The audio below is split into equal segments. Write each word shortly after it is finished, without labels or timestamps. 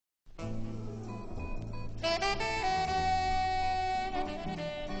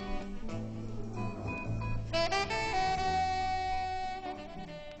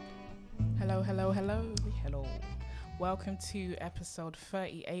Hello, hello, hello. Hello. Welcome to episode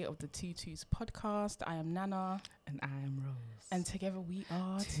 38 of the Tutus podcast. I am Nana. And I am Rose. And together we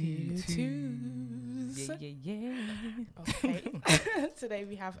are Tutus. Yeah. Okay. Today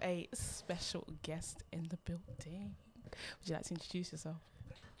we have a special guest in the building. Would you like to introduce yourself?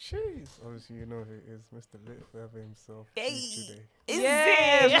 Jeez. Obviously, you know who it is, Mr. Lit Forever himself. Hey.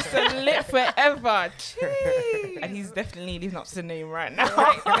 Yeah, Mr. Lit Forever. Jeez. And he's definitely living up to the name right now.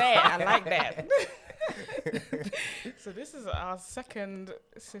 Right there. I like that. So this is our second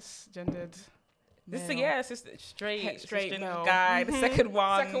cisgendered This is male. it's just straight Straight male guy. The second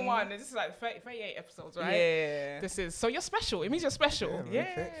one. Second one. This is like 38 episodes, right? Yeah. This is so you're special. It means you're special. man. Yeah,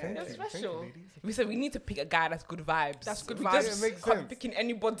 Thank that's you, special. Thank you, ladies. We said we need to pick a guy that's good vibes. That's good We vibes. just Yeah, it makes can't sense. picking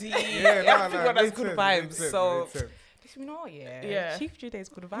anybody. Yeah, Everyone has makes good sense, vibes. makes sense, So makes sense. you know, Yeah. Chief Jude's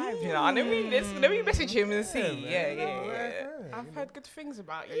good vibes. You know, and let me message him and see. man. Yeah. I've you heard good things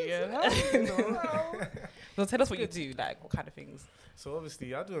about you. You know? know. So tell us what you do, like what kind of things. So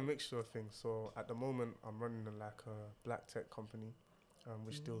obviously, I do a mixture of things. So at the moment, I'm running a black tech company,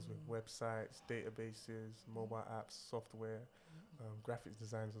 which deals with websites, databases, mobile apps, software, graphics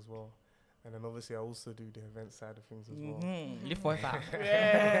designs as well. And then obviously, I also do the event side of things as well. Live forever.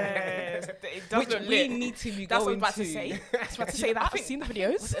 Yes. It does Which look we lit. need to be That's what I going was about to to. say. I was about to say that. I've seen the Was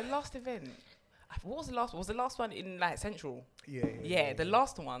videos. it the last event? What was the last? Was the last one in like Central? Yeah. The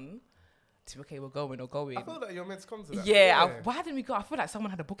last one. Okay, we're going. I feel like you're meant to come to that. Why didn't we go? I feel like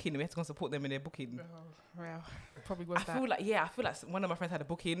someone had a booking and we had to go and support them in their booking. Well, probably was I that. feel like one of my friends had a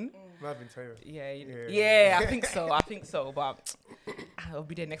booking. I've been tired. Yeah, I think so. But I'll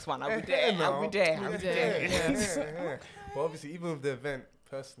be there next one. I'll be there. I'll be there. Yeah. But obviously, even with the event,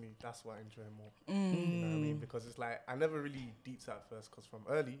 personally, that's what I enjoy more. You know what I mean? Because it's like, I never really deeped at first, because from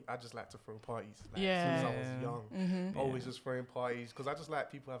early, I just like to throw parties. Like, since I was young. Always just throwing parties, because I just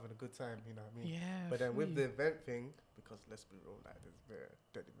like people having a good time, you know what I mean? Yeah. But then with the event thing, because let's be real, like, there's very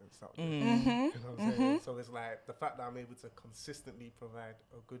dead events out there. Mm. You know what I'm saying? So it's like, the fact that I'm able to consistently provide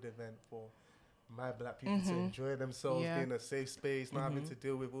a good event for my black people to enjoy themselves, be in a safe space, not having to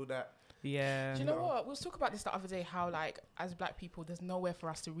deal with all that. Yeah. Do you know what? We was talking about this the other day, how like as black people, there's nowhere for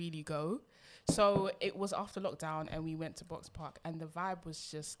us to really go. So it was after lockdown and we went to Box Park and the vibe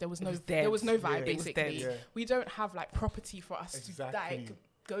was just, there was no vibe basically. Yeah. We don't have like property for us to like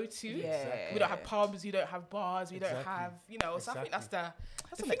go to. Yeah. We don't have pubs, we don't have bars, we don't Exactly. have, so I think that's the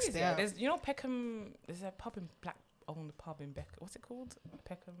The next thing is, step. there's Peckham. There's a pub in black-owned pub in Peckham. What's it called?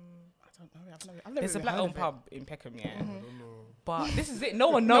 Peckham. I don't know. I've never There's a even heard black-owned of it. pub in Peckham, yeah. I don't know. But this is it. No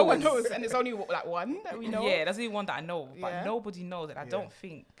one knows. No one knows, and there's only like one that we know. Yeah, that's the only one that I know. But Yeah. nobody knows, and I don't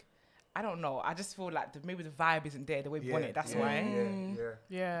think. I don't know. I just feel like maybe the vibe isn't there the way we want it. That's why.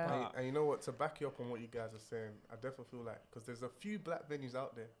 Yeah. And you know what? To back you up on what you guys are saying, I definitely feel like, because there's a few black venues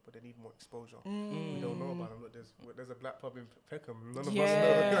out there, but they need more exposure. We don't know about them. Look, there's a black pub in Peckham. None of us know. You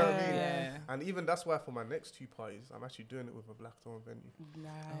know what I mean? Yeah. And even that's why for my next two parties, I'm actually doing it with a black-owned venue.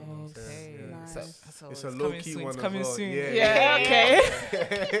 Nice. Okay. Yeah. Nice. It's a low-key one It's as coming well. soon. Yeah, okay.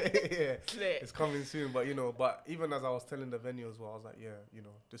 Yeah. It's coming soon, but but even as I was telling the venue as well, I was like,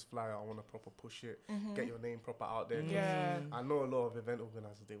 this flyer, I want to proper push it, get your name proper out there. 'Cause Yeah. I know a lot of event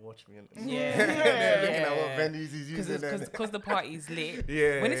organizers, they watch me and Yeah. they're looking at what venues he's using. Because the party's lit.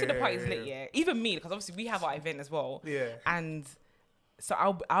 Yeah. When they say the party's lit, even me, because obviously we have our event as well. Yeah. And so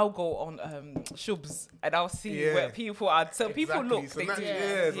I'll go on Shubs and I'll see where people are. So people look. It's They a do. natural,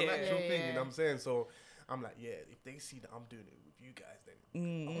 it's a natural Yeah. thing, you know what I'm saying? So I'm like, if they see that I'm doing it with you guys, then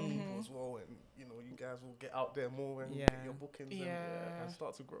other people as well, and you guys will get out there more and get your bookings and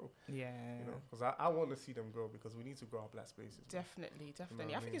start to grow. Yeah. Because I want to see them grow, because we need to grow our black spaces. Definitely. You know what I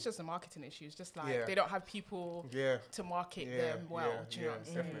I think mean? it's just a marketing issue. It's just like they don't have people to market them well. Do you know what I'm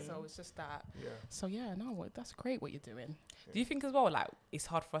saying? definitely. So it's just that. Yeah. So that's great what you're doing. Do you think as well, like, it's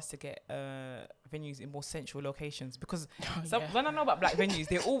hard for us to get venues in more central locations? Because when I know about black venues,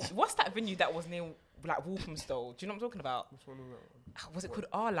 they're all... What's that venue that was near, like, Walthamstow? Do you know what I'm talking about? Which one was that one? Was it called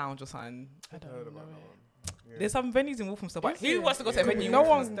R Lounge or something? I don't heard know about it. that one. Yeah. There's some venues in Walthamstow, but who wants to go to a venue? No in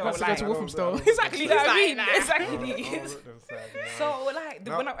one Walthamstow? wants to go to Walthamstow. Exactly, you know what I mean? Like, Exactly. So, like,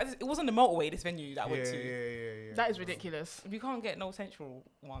 it was on the motorway, this venue that I went to. Yeah. That is ridiculous. We can't get no central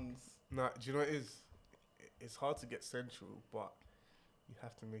ones. Nah, do you know what it is? It's hard to get central, but you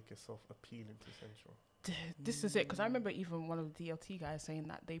have to make yourself appealing to central. This is it, because I remember even one of the DLT guys saying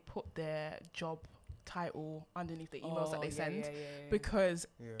that they put their job title underneath the emails that they send, because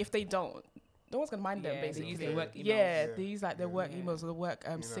if they don't, no one's gonna mind them. They Basically, use their work emails. they use like their work emails or the work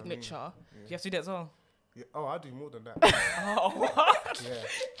signature. Do you have to do that as well? Yeah. Oh, I do more than that. Oh, what?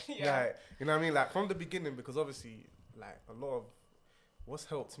 Yeah. Like, you know what I mean? Like from the beginning, because obviously, like a lot of what's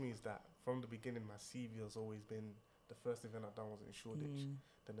helped me is that from the beginning, my CV has always been the first event I've done was in Shoreditch.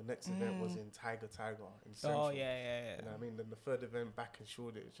 Then the next event was in Tiger in Central. Oh, yeah. You know what I mean? Then the third event back in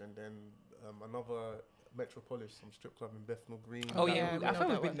Shoreditch, and then another Metropolis, some strip club in Bethnal Green. Oh, yeah. I thought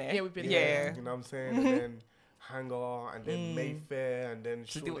we've been there. Yeah, we've been there. You know what I'm saying? And then Hangar, and then Mayfair, and then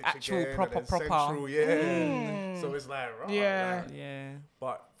So Shoreditch actual again, proper. and then Central, So it's like, right, Yeah. like, Yeah.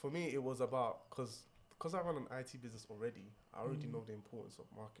 but for me, it was about, because I run an IT business already, I already know the importance of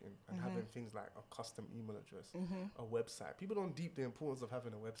marketing and having things like a custom email address, a website. People don't deep the importance of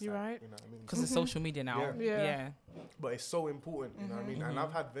having a website. You're right. You know what I mean? Because it's social media now. Yeah. But it's so important, you know what I mean? And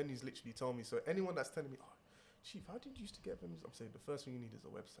I've had venues literally tell me, so anyone that's telling me, oh, Chief, how did you used to get venues? I'm saying the first thing you need is a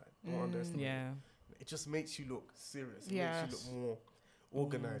website. Don't underestimate it. It just makes you look serious. It makes you look more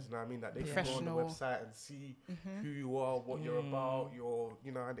organized, you know what I mean? That they can go on the website and see who you are, what you're about,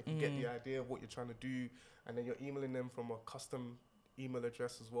 and they can get the idea of what you're trying to do, and then you're emailing them from a custom email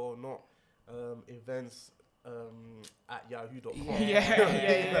address as well, not events at yahoo.com.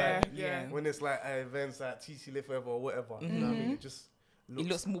 Yeah. When it's like events at TC Live Forever or whatever, you know what I mean? It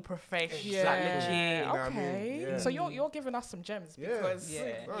looks more professional. Yeah. Like legit. You know what I mean? Yeah. So you're giving us some gems because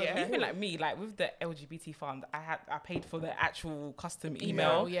Even like me, like with the LGBT fund, I paid for the actual custom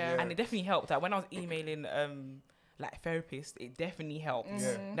email, and it definitely helped. Like when I was emailing like therapists, it definitely helped.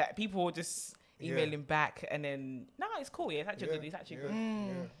 Like people were just emailing back, and then it's cool. Yeah, it's actually good. It's actually good.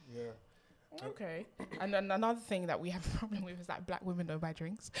 Okay. And then another thing that we have a problem with is that black women don't buy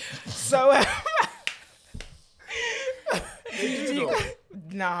drinks. So.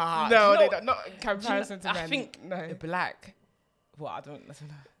 Nah. No, they don't. Not in comparison to men. I think black. Well, I don't know.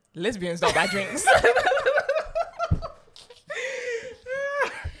 Lesbians don't buy drinks.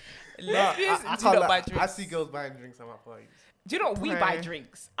 Lesbians do not buy drinks. I see girls buying drinks at my parties. Do you know we buy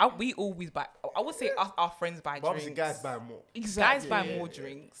drinks? We always buy. I would say our friends buy drinks. Obviously, guys buy more. Exactly. Guys buy more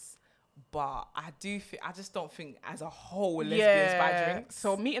drinks. But I just don't think as a whole lesbians buy drinks.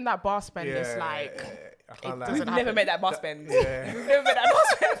 So meeting that bar spend is like. We've never made that bar spend. We've never made that bar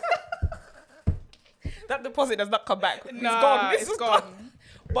spend. That deposit does not come back. It's gone. It's gone.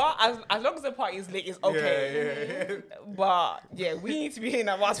 But as long as the party is lit, it's okay. But we need to be hitting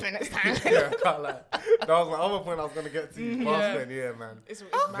that bar spend next time. I can't lie. That was my other point I was gonna get to. Bar spend, man. It's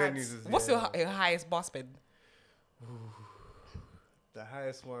venues is, what's your highest bar spend? The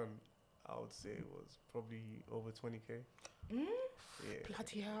highest one, I would say, was probably over 20K.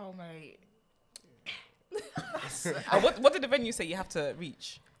 Bloody hell, mate. What did the venue say you have to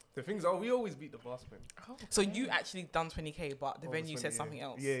reach? The things we always beat the bar spend. So you actually done 20K, but the venue said something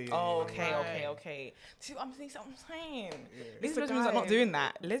else. Okay. See what I'm saying? These lesbians are not doing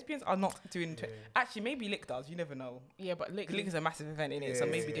that. Lesbians are not doing. Actually, maybe Lick does. You never know. Yeah, but Lick is a massive event in it, so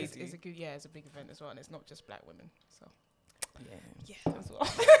maybe they do. It's a good. Yeah, it's a big event as well, and it's not just black women. So. Yeah, as well.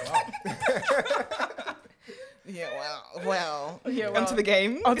 Well. Onto the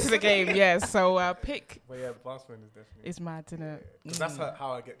game. Yeah. So pick. But yeah, bar spend is definitely. It's mad, isn't it? Because that's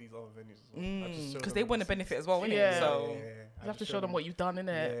how I get these other venues as well. Because they want to benefit as well, innit? Yeah. So you have to show them what you've done,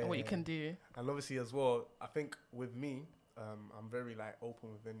 innit, and what you can do. And obviously as well, I think with me, I'm very like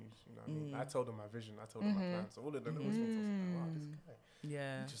open with venues. You know what I mean? I told them my vision. I told them my plans. So all of them always think like, wow, this guy. He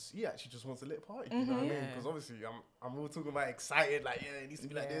actually just wants a lit party. You know what I mean? Because obviously I'm all talking about excited, like it needs to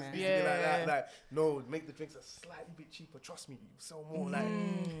be like this, it needs to be like that. Like no, make the drinks a slightly bit cheaper. Trust me, you sell more. Like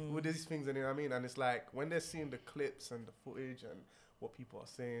all these things, and you know what I mean? And it's like when they're seeing the clips and the footage and what people are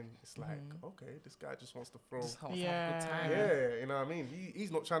saying, it's like, okay, this guy just wants to throw. Have a good time. Yeah, you know what I mean?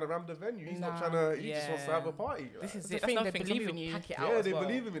 He's not trying to ram the venue. He's not trying to. He just wants to have a party. Like. This is the it. thing. They Believe in you. They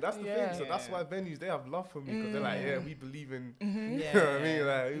believe in me. That's the thing. So that's why venues, they have love for me because they're like, we believe in. You know what I mean?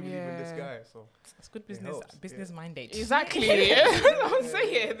 Like we believe in this guy. So it's good business. Business minded. Exactly. I'm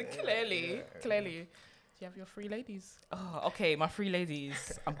saying clearly. Do you have your three ladies? Oh, okay. My three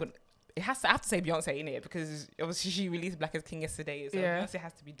ladies. I have to say Beyonce in it because obviously she released Black as King yesterday, so Beyonce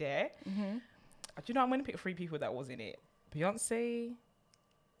has to be there. Do you know I'm going to pick three people that was in it? Beyonce,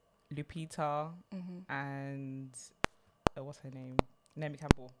 Lupita, and what's her name? Naomi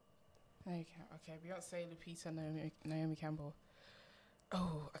Campbell. Okay. Beyonce, Lupita, Naomi Campbell.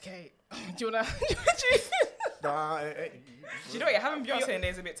 Oh, okay. Do you wanna? Do you know what? Having Beyonce in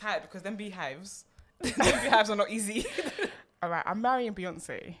there is a bit tight because them beehives are not easy. All right, I'm marrying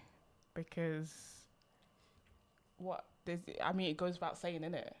Beyonce. Because it goes without saying,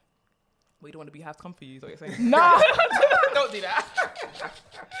 innit? Well, you don't want to be house come for you, is what you're saying? No, don't do that.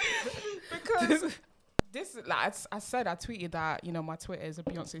 This like I said, I tweeted that my Twitter is a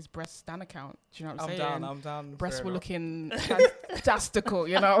Beyonce's breast stan account. Do you know what I'm saying? I'm down. Breasts were looking fantastical,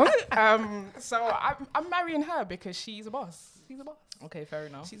 So I'm marrying her because she's a boss. She's a boss. Okay, fair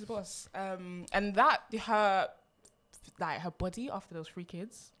enough. She's a boss. And that her body after those 3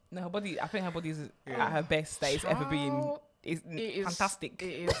 kids. No, her body. I think her body is at her best that it's ever been. It is fantastic.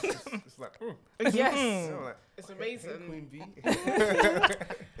 It is. It's like, yes, like, it's amazing. Queen Bee.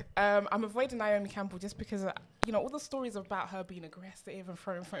 I'm avoiding Naomi Campbell just because all the stories about her being aggressive and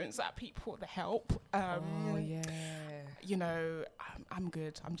throwing phones at people to help. Oh yeah. I'm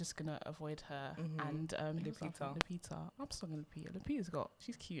good. I'm just gonna avoid her and Lupita. I'm still gonna Lupita.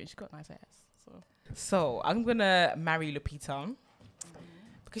 She's cute and she's got nice ass. So I'm gonna marry Lupita.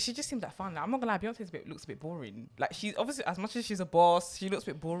 Because she just seems like fun. Like, I'm not gonna lie, Beyonce looks a bit boring. Like she's obviously, as much as she's a boss, she looks a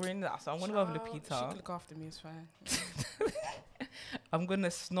bit boring. So I'm gonna go with Lupita. She can look after me, it's fine. I'm gonna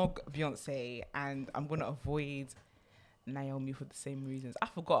snog Beyonce and I'm gonna avoid Naomi for the same reasons. I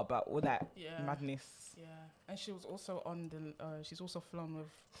forgot about all that madness. Yeah, and she was also on the. She's also flown with.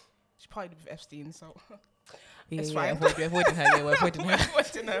 She partied with Epstein, so it's fine. Avoiding her. Yeah, we're avoiding her.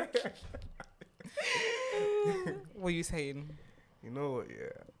 Avoiding her. What are you saying? You know what?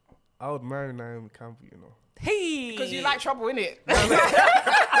 Yeah, I would marry Naomi Campbell. Hey, because you like trouble, innit?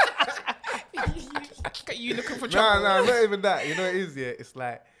 You looking for trouble? Nah, not even that. You know what it is? Yeah, it's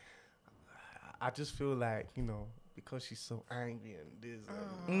like I just feel like because she's so angry and this.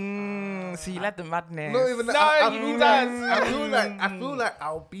 So you like the madness? Not even that. I feel like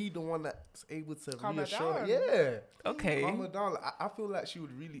I'll be the one that's able to reassure her. Yeah. Okay. Calm her down. I feel like she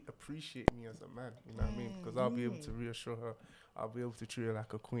would really appreciate me as a man. You know what I mean? Because I'll be able to reassure her. I'll be able to treat her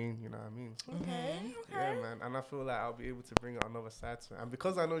like a queen. You know what I mean? Okay. Yeah, man. And I feel like I'll be able to bring out another side to her. And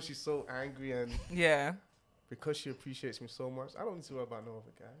because I know she's so angry and because she appreciates me so much, I don't need to worry about no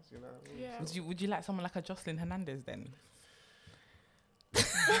other guys. You know what I mean? Yeah. Would you like someone like a Jocelyn Hernandez then?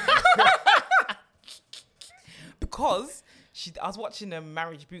 Because I was watching a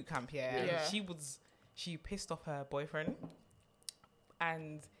marriage boot camp and she pissed off her boyfriend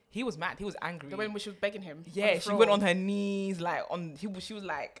and he was mad, he was angry. The one where she was begging him. Yeah, she went on her knees she was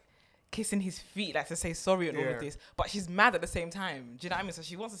like kissing his feet like to say sorry and all of this, but she's mad at the same time. Do you know what I mean? So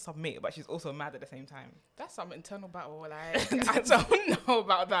she wants to submit, but she's also mad at the same time. That's some internal battle. Like I don't know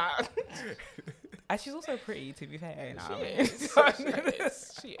about that. And she's also pretty, to be fair.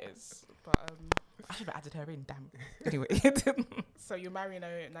 She is. But I should have added her in. Damn. Anyway. So you're marrying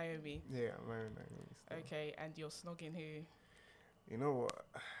Naomi. Yeah, I'm marrying Naomi. Still. Okay, and you're snogging who? You know what?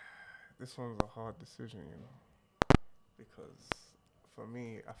 This one's a hard decision, because for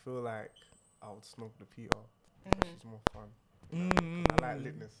me, I feel like I would snog Lupita. She's more fun. I like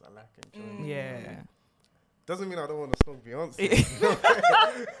litness. I like enjoying. Yeah. Doesn't mean I don't want to snog Beyonce.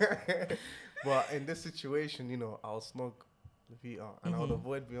 But in this situation, I'll snog Lupita and I'll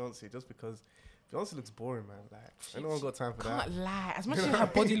avoid Beyonce just because Beyonce looks boring, man. Like, ain't no one got time for that. Can't lie. As much as her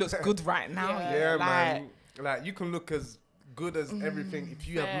body looks good right now. Yeah, man. Like, you can look as good as everything if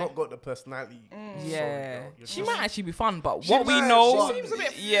you have not got the personality. Yeah. She might actually be fun, but she know... She seems a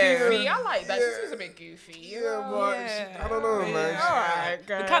bit goofy. I like that. She seems a bit goofy. Yeah, but I don't know, man. Alright,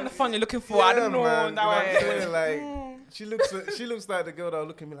 the kind of fun you're looking for. I don't know. Man. She looks like the girl that will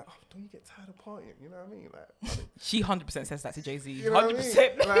look at me like, oh, don't you get tired of partying? You know what I mean? Like, she 100% says that to Jay-Z. You know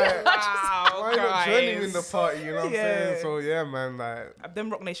 100%. Like, wow, why not joining in the party? You know what I'm saying? So yeah, man. Like them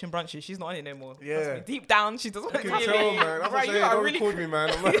Rock Nation brunches, she's not on it no more. Yeah. Deep down, she doesn't want to tell, man. That's what I'm saying. Don't record me,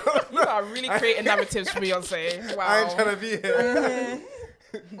 man. You are really creating narratives for Beyonce. Wow. I ain't trying to be here.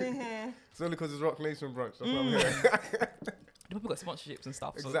 It's only because it's Rock Nation brunch. That's what I'm here. The people got sponsorships and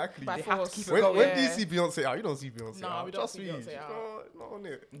stuff. Exactly. So they have to keep it when going. do you see Beyonce out? You don't see Beyonce out. No, we don't see Beyonce out. Not on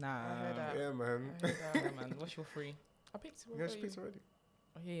it. Nah. I heard that. Yeah, man. Yeah, man. What's your free? I picked Yeah, she picked already.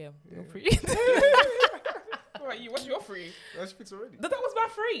 Oh, yeah. Your Yeah. free. What about you? What's your free? Yeah, she picked already. That was my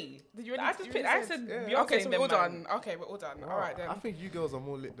free. Did you? I just picked. I said yeah. Beyonce. Okay, so and we're all them, done. Okay, we're all done. Wow. All right then. I think you girls are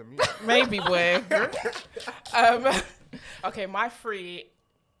more lit than me. Maybe, boy. Okay, my free: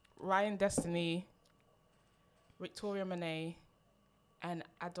 Ryan Destiny, Victoria Monet, and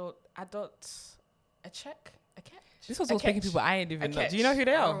Adult a check. This was all speaking people I ain't even know. Do you know who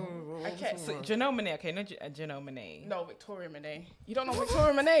they are? Okay, So Janelle Monáe. Okay, no Janelle Monáe. No, Victoria Monet. You don't know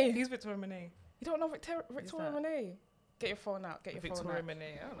Victoria Monet? Who's Victoria Monáe? You don't know Victoria Monet? Get your phone out. Get your Victoria phone out.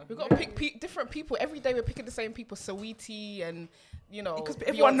 Monáe. I don't know. We've got to pick different people. Every day we're picking the same people. Saweetie and, Because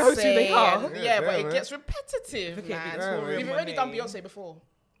everyone knows who they are. And, Yeah, but man. it gets repetitive, Okay, man. Victoria We've already done Monáe. Beyonce before.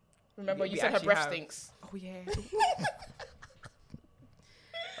 Remember, Yeah, you we said her actually breath have. stinks. Oh yeah.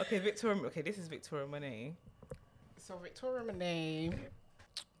 Okay, Victoria. Okay, this is Victoria Monáe. So Victoria Monet,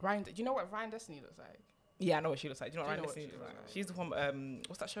 Ryan. Do you know what Ryan Destiny looks like? Yeah, I know what she looks like. Do you know what Ryan know what Destiny she looks like? looks like? She's the one.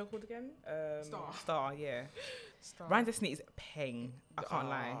 What's that show called again? Star. Yeah. Star. Ryan Destiny is peng. I can't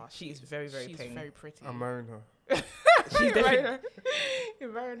lie. She is very, very She's peng. very pretty. I'm marrying her. She's definitely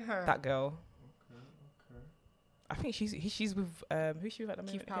You're marrying her. that girl. Okay. I think she's with who's she with at the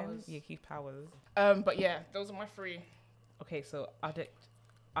moment Keith again? Powers. Yeah, Keith Powers. But yeah, those are my three. Okay, so Adot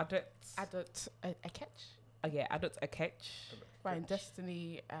Akech. Ryan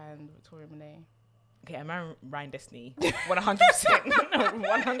Destiny and Victoria Monet. Okay, I'm marrying Ryan Destiny. 100%.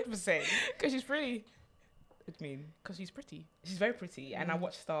 100%. Because she's pretty. What do you mean? Because she's pretty. She's very pretty, and I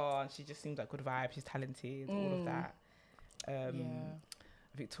watched Star, and she just seems like good vibe. She's talented, all of that. Yeah.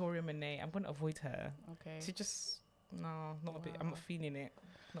 Victoria Monet, I'm gonna avoid her. Okay. She just not a bit. I'm Wow. not feeling it.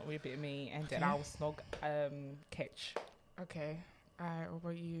 Not really a bit of me. And then I'll snog Ketch. Okay. Alright, what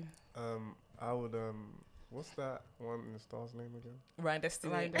about you? I would what's that one in the Star's name again? Ryan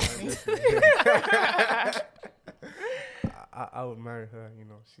Destiny. Ryan Destiny. I would marry her. You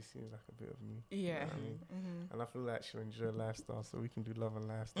know, she seems like a bit of me. Yeah. You know what I mean? Mm-hmm. And I feel like she'll enjoy lifestyle, so we can do love and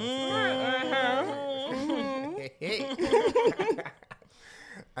lifestyle together.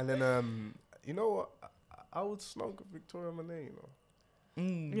 And then you know what? I would snog Victoria Monet. You know.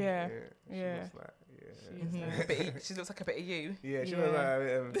 Yeah. She Yeah. looks like She is nice. She looks like a bit of you. yeah. She Yeah. looks like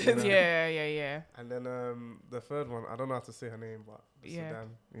a bit of, you know. Yeah. And then the third one, I don't know how to say her name, but Yeah. Sudan,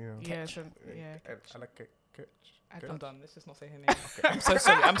 you know. Yeah, yeah. I like it. I'm done. Let's just not say her name. I'm so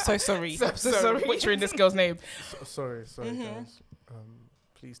sorry. I'm so sorry. So sorry. Butchering this girl's name. Sorry, Mm-hmm. guys.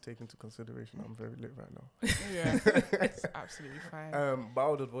 Please take into consideration I'm very lit right now. Yeah. It's absolutely fine. But I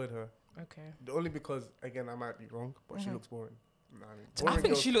would avoid her. Okay. Only because, again, I might be wrong, but she Mhm. looks boring. Nah, I mean, I boring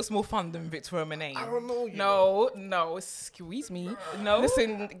think girls- she looks more fun than Victoria Monet. I don't know. You know. No, excuse me. No.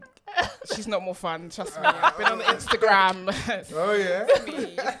 Listen, she's not more fun, trust me. I've been on the Instagram. Oh, yeah?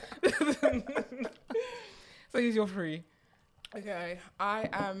 So who's your three? Okay, I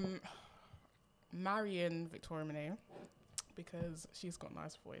am marrying Victoria Monet because she's got a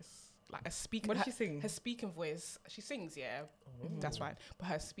nice voice. Like a speaking. What does she sing? Her speaking voice. She sings, yeah, that's right. But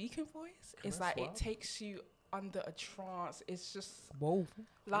her speaking voice Can is I like swap? it takes you under a trance. It's just Whoa.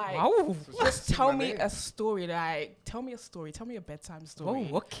 like Wow. just Sing tell my me name. a story. Like tell me a story. Tell me a bedtime story.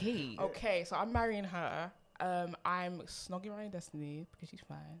 Whoa, okay. Okay, so I'm marrying her. I'm snogging Ryan Destiny because she's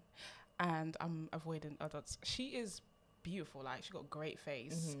fine, and I'm avoiding adults. She is beautiful. Like she got a great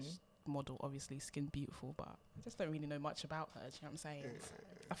face. Mhm. She's model, obviously, skin beautiful, but I just don't really know much about her. Do you know what I'm saying?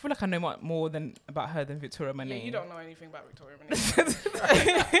 I feel like I know more about her than Victoria Monet. Yeah, you don't know anything about Victoria Monet.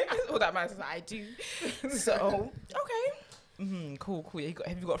 All that matters is that I do. So okay. Cool. Yeah,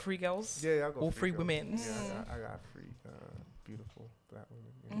 have you got three girls? Yeah, I got All three girls. women. Yeah, I got three beautiful black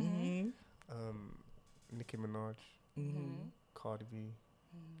women. Yeah. Mm-hmm. Nicki Minaj, Mm-hmm. Cardi B,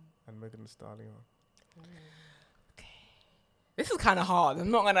 and Megan Thee Stallion. This is kind of hard. I'm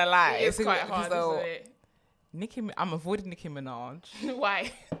not gonna lie. It's quite hard, isn't it? I'm avoiding Nicki Minaj.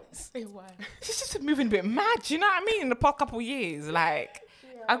 Why? Say why. She's just moving a bit mad. Do you know what I mean? In the past couple of years, like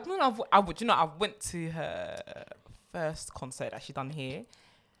I went to her first concert that she done here.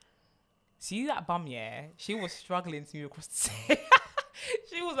 See that bum, yeah? She was struggling to move across the stage.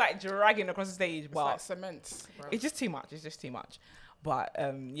 She was like dragging across the stage, It's but like cement. Bro. it's just too much. But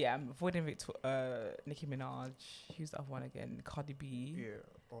yeah, I'm avoiding Nicki Minaj. Who's the other one again? Cardi B Yeah,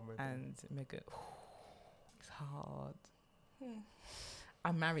 or Megan. and Megan. It's hard.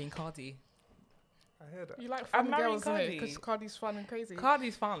 I'm marrying Cardi. I heard that. You like I'm fun marrying girls, Cardi. because Cardi's fun and crazy.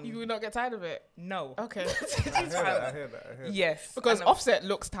 Cardi's fun. You will not get tired of it. No. Okay. I heard that. Yes. Because and I'm- Offset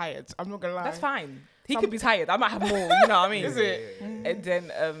looks tired. I'm not gonna lie. that's fine. He Some- could be tired. I might have more. You know what I mean? Is it? And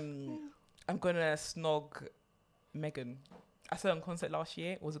then I'm gonna snog Megan. I saw her on concert last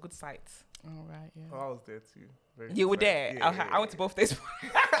year. It was a good sight. All right. Oh, Yeah. I was there too. Very You were excited. there. Yeah, I went to both days.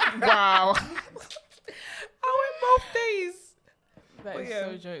 Wow. I went both days. That But is yeah.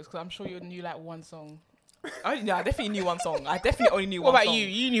 so jokes. Because I'm sure you knew like one song. I definitely knew one song. I definitely only knew What one about song. you?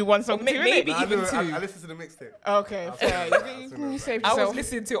 You knew one song May- too, maybe innit? Nah, I even knew it. two. I listened to the mixtape. Okay, I'll fair. send You that. can save I yourself. was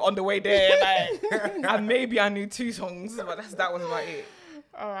listening to it on the way there, like, and maybe I knew two songs, but that was about it.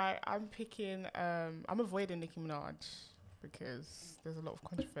 All right, I'm picking. I'm avoiding Nicki Minaj because there's a lot of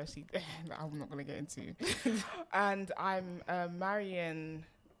controversy there that I'm not gonna get into, and I'm marrying.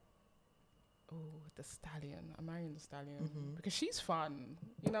 Oh, the Stallion. I'm marrying the Stallion because she's fun.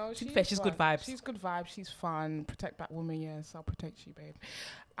 You know, To be fair, she's good vibes. She's good vibes. She's fun. Protect Black woman. Yes, I'll protect you, babe.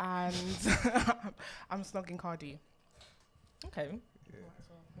 And I'm snogging Cardi. Okay. Yeah.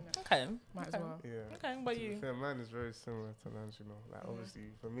 Okay. Might as Okay. well. Yeah. Okay. What about To be you? fair, mine is very similar to Lan's, you know. Like, obviously,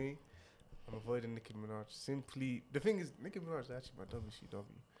 for me, I'm avoiding Nicki Minaj. Simply, the thing is, Nicki Minaj is actually my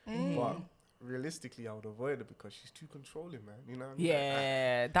WCW. But realistically, I would avoid her because she's too controlling, man. You know what I mean?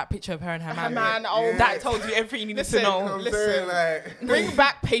 Yeah, that picture of her and her Her man. man, oh, That told you everything you needed to Listen, know. You know what I'm Listen. saying? Like, Bring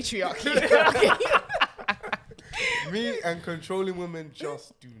back patriarchy. me and controlling women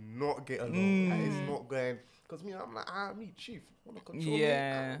just do not get along. Like, Mm. it's not going. Because me, I'm like, me, chief, want to control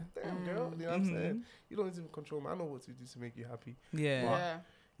Yeah. me? Damn, girl. You know what I'm saying? You don't even control me. I know what to do to make you happy. Yeah. Yeah.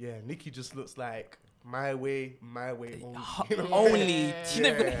 Yeah, Nikki just looks like my way only. Ho- You know? Only. Yeah. She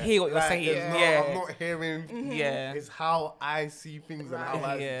don't even hear what you're Like, saying. there's Yeah. no- Yeah. I'm not hearing. Yeah. It's how I see things and how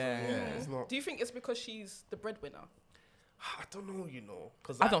I see Yeah. things. Yeah, it's not. Do you think it's because she's the breadwinner? I don't know,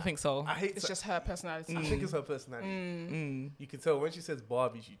 because I don't think so. I hate. It's just her personality. I think it's her personality. Mm. You can tell when she says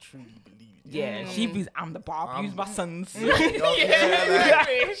Barbie, she truly believes. Yeah, she believes I'm the Barb. Use my sons. Like,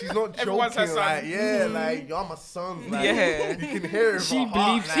 she's not Everyone's her joking. son. Like, like you're my son. Like, Yeah. you can hear it. She from her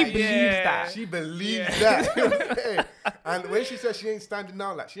heart, believes. She like, believes that. She believes that. You know what I'm saying? And when she says she ain't standing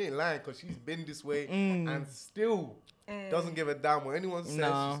down, like she ain't lying because she's been this way and still doesn't give a damn what anyone says.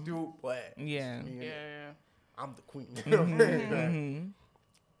 No. She's still, Yeah. Yeah. I'm the queen. You know what I'm saying? Like, Mhm.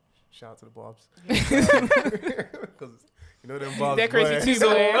 shout out to the Barbs. Because you know them Barbs. They're crazy boy.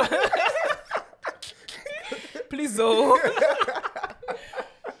 too, boy. Please, oh.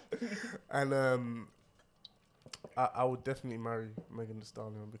 And I would definitely marry Megan Thee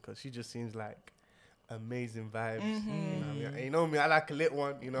Stallion because she just seems like amazing vibes. You know what I mean? And you know me, I like a lit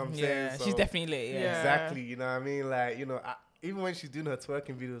one. You know what I'm Yeah, saying? she's So- definitely lit. Yeah. Yeah. Exactly. You know what I mean? Like, even when she's doing her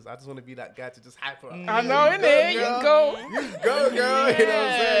twerking videos, I just want to be that guy to just hype her up. I know, innit? You girl. go. You go, girl. You know what I'm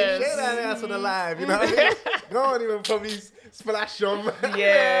saying? Yes. Shake that ass on the live. You know what I mean? Go on, even probably splash on.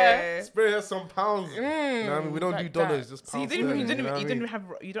 Yeah. Spray her some pounds. You know what I mean? We don't do like dollars, that. just So you pounds. didn't, sterling, you didn't, know what I you mean? didn't have,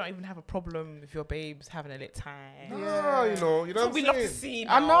 you don't even have a problem with your babes having a lit time. No, Yeah. you know So what we I'm love saying? to see.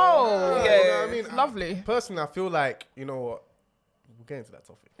 I now. know. Yeah, you know what I mean? It's lovely. Personally, I feel like, you know what? We'll get into that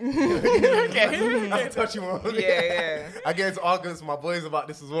topic. Okay. That's a touchy one. Yeah. I get into arguments with my boys about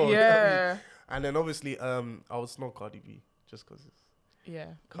this as well. you know what I mean? Yeah. And then obviously, I would snog Cardi B just because it's Yeah.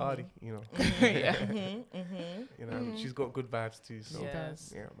 Cardi, you know. Yeah. You know, she's got good vibes too. So She Yeah.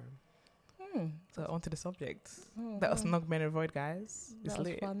 does. yeah, man. So on to the subject. That was Snog Men Avoid, guys. It's That was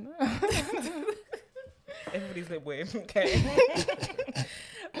lit. fun. Everybody's lit with. Okay.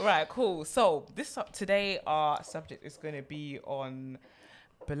 Right, cool. So today our subject is going to be on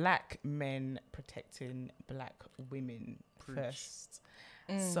black men protecting black women first.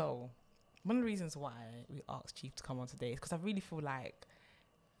 So one of the reasons why we asked Chief to come on today is because I really feel like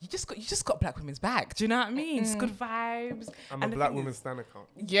you just got black women's back. Do you know what I mean? It's good vibes. I'm And a the black thing woman is- stan account.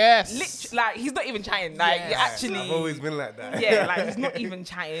 Yes. Like he's not even chatting. Like you actually. I've always been like that. Yeah, like he's not even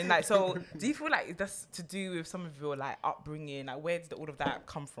chatting. Like, so do you feel like that's to do with some of your like upbringing? Like, where did all of that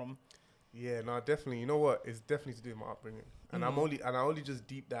come from? Yeah, no, definitely. You know what? It's definitely to do with my upbringing, and I only just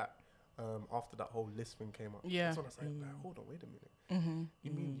deep that after that whole list thing came up. Yeah. That's when I was like, hold on, wait a minute. Mm-hmm.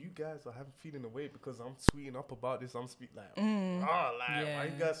 You mean you guys are having feeling away because I'm tweeting up about this? I'm speaking like, why Yeah.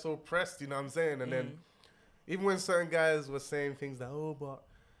 you guys so pressed? You know what I'm saying? And then even when certain guys were saying things like, oh, but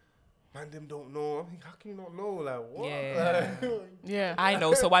man, them don't know. I'm like, how can you not know? Like, what? Yeah. Like, Yeah. I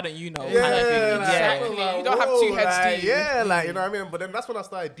know, so why don't you know? yeah, Kind of thing. like, Yeah. Exactly. like, You don't have two whoa, heads, like, do you? Yeah, like, you know what I mean? But then that's when I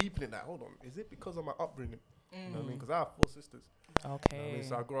started deepening that. Hold on, is it because of my upbringing? You know what I mean? Because I have 4 sisters. You know what I Okay. mean?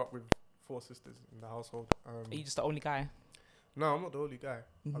 So I grew up with 4 sisters in the household. Are you just the only guy? No, I'm not the only guy.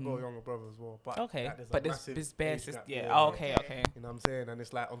 I got a younger brother as well. But Okay. like, there's a But massive this bare age sister. gap. Yeah. Oh, okay. Okay. You know what I'm saying? And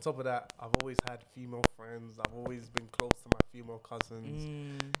it's like, on top of that, I've always had female friends. I've always been close to my female cousins.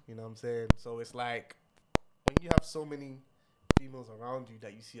 You know what I'm saying? So it's like, when you have so many females around you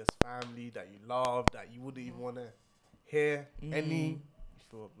that you see as family, that you love, that you wouldn't even want to hear any, you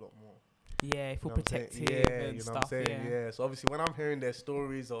feel a lot more. Yeah. Feel You know what I'm saying? protective Yeah, and you know stuff. what I'm saying? Yeah. So obviously, when I'm hearing their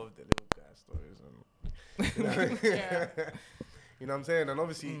stories of the little guy stories, and you know, Yeah. you know what I'm saying? And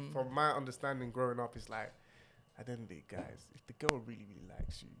obviously, from my understanding growing up, it's like, at the end of the day, guys, if the girl really, really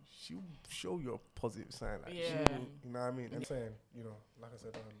likes you, she'll show you a positive sign. Like, Yeah. she will, you know what I mean? And saying, you know, like I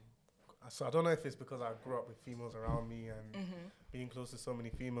said, so I don't know if it's because I grew up with females around me and being close to so many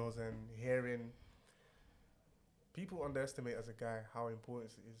females and hearing people underestimate as a guy how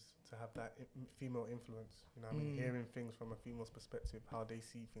important it is to have that female influence. You know what I mean? Hearing things from a female's perspective, how they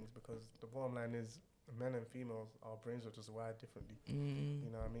see things, because the bottom line is men and females, our brains are just wired differently. You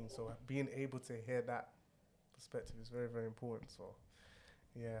know what I mean? So being able to hear that perspective is very, very important. So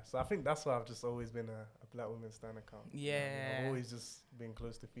yeah, so I think that's why I've just always been a black woman stan account. You know what I mean? Yeah. I've always just been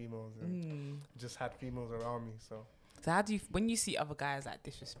close to females and just had females around me. So So how do you, when you see other guys like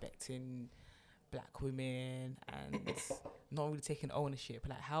disrespecting black women and not really taking ownership,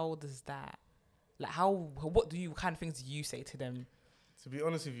 like how does that, like what kind of things do you say to them? To be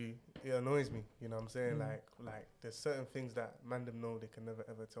honest with you, it annoys me. You know what I'm saying? Like there's certain things that man them know they can never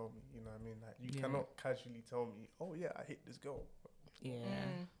ever tell me. You know what I mean? Like you cannot casually tell me, oh yeah, I hit this girl. Yeah.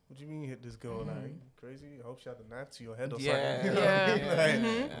 What do you mean you hit this girl? Like, you crazy? I hope she had a knife to your head or Yeah. something. You know what I mean?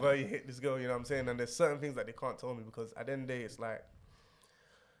 Yeah. Like, well, you hit this girl, you know what I'm saying? And there's certain things that they can't tell me because at the end of the day, it's like,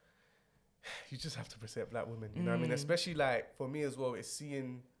 you just have to protect black women, you know what I mean? Especially like, for me as well, it's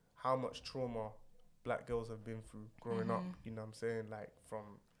seeing how much trauma black girls have been through growing up, you know what I'm saying? Like,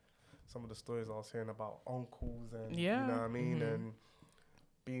 from some of the stories I was hearing about uncles and, you know what I mean? And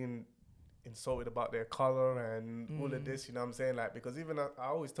being insulted about their color and all of this, you know what I'm saying? Like, because even I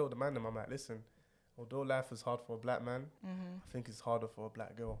always tell the man them, I'm like, listen, although life is hard for a black man, I think it's harder for a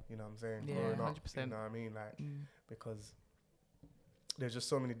black girl, you know what I'm saying? Yeah, Growing up, 100%. you know what I mean? Like, because there's just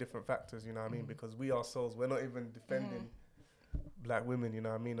so many different factors, you know what I mean? Because we ourselves, we're not even defending black women, you know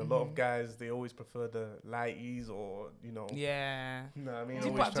what I mean? A lot of guys, they always prefer the lighties or, you know. Yeah. You know what I mean?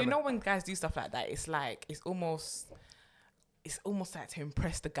 Do you know when guys do stuff like that, it's like, it's almost like to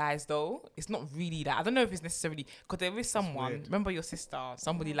impress the guys though. It's not really that. I don't know if it's necessarily, because there is someone, remember your sister,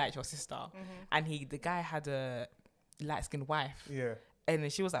 somebody liked your sister, and the guy had a light-skinned wife. Yeah. And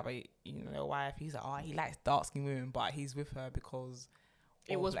then she was like, but, you know, wife, he's like, oh, he likes dark-skinned women, but he's with her because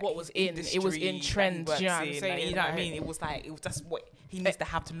it was like what was in. It was in trend. Do you know what I'm saying? Like, you know what I mean? It was just what he needs to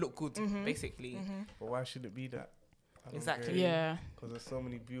have to look good, basically. But why should it be that? Exactly. Yeah. Because there's so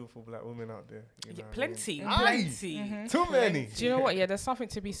many beautiful black women out there. You know plenty. Plenty. Too many. Do you know what? Yeah, there's something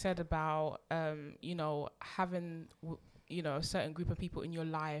to be said about, you know, having, you know, a certain group of people in your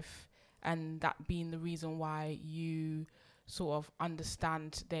life and that being the reason why you sort of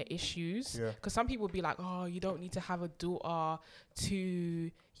understand their issues. Because some people will be like, oh, you don't need to have a daughter to,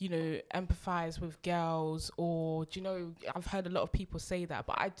 you know, empathize with girls, or, do you know, I've heard a lot of people say that,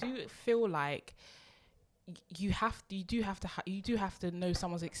 but I do feel like you do have to know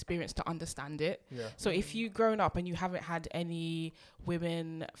someone's experience to understand it. So if you've grown up and you haven't had any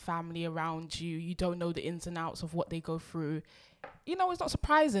women family around you, you don't know the ins and outs of what they go through, you know, it's not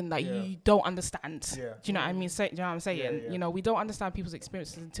surprising that you don't understand. Do you know what I mean? Do you know what I'm saying? You know, we don't understand people's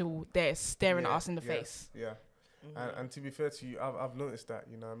experiences until they're staring at us in the face. And to be fair to you, I've noticed that,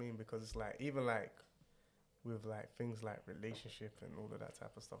 you know what I mean? Because it's like, even like with like things like relationship and all of that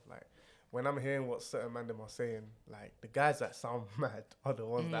type of stuff, like when I'm hearing what certain man them are saying, like the guys that sound mad are the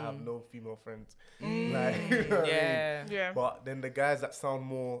ones that have no female friends. Like, you know what I mean? But then the guys that sound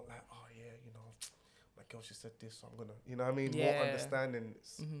more like, oh yeah, you know, my girl, she said this, so I'm gonna, you know what I mean? More understanding,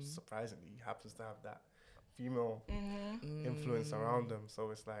 surprisingly, happens to have that female influence around them.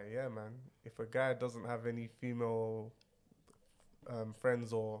 So it's like, yeah, man, if a guy doesn't have any female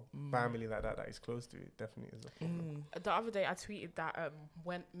friends or family like that he's close to, it definitely is a problem. The other day I tweeted that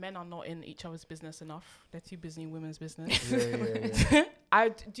when men are not in each other's business enough, they're too busy in women's business.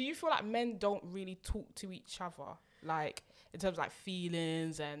 Do you feel like men don't really talk to each other, like in terms of like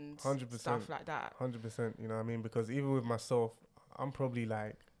feelings and 100%, stuff like that? 100%, you know what I mean? Because even with myself, I'm probably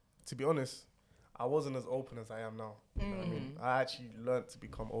like, to be honest, I wasn't as open as I am now. You know what I mean? I actually learned to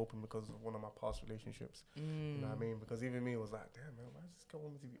become open because of one of my past relationships. You know what I mean? Because even me was like, damn, man, why does this girl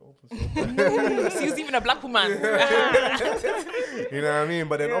want me to be open so She was even a black woman. You know what I mean?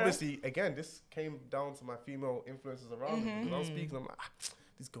 But then obviously, again, this came down to my female influences around me. Because I was speaking, I'm like,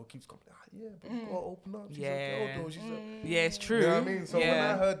 this girl keeps coming, yeah, but you gotta open up. She's a girl, though. She's yeah, it's true. You know what I mean? So when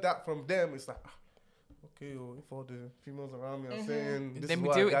I heard that from them, it's like, okay, well, if all the females around me are saying, this then is we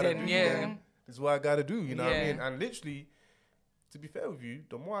what do I it gotta then, do, then this is what I gotta do, you know what I mean? And literally, to be fair with you,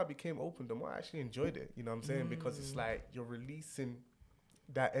 the more I became open, the more I actually enjoyed it, you know what I'm saying? Because it's like, you're releasing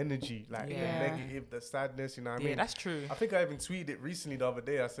that energy, like the negative, the sadness, you know what I mean? Yeah, that's true. I think I even tweeted it recently the other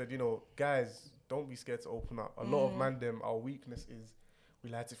day. I said, you know, guys, don't be scared to open up. A lot of man them, our weakness is, we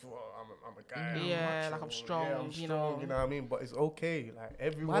like to feel, oh, I'm a guy, I'm macho, like I'm strong, you know what I mean? But it's okay, like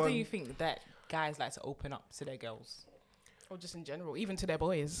everyone. Why do you think that guys like to open up to their girls? Or just in general, even to their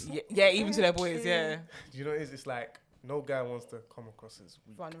boys. Yeah, even to their boys, Do you know, it's like, no guy wants to come across as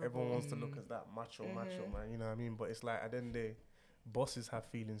weak. Vulnerable. Everyone wants to look as that macho, man, you know what I mean? But it's like, at the end of the day, bosses have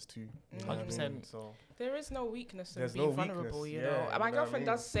feelings too. 100%. So there is no weakness in there's being no vulnerable, weakness, you know. And my girlfriend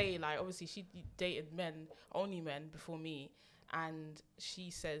what I mean? does say, like, obviously she dated only men before me. And she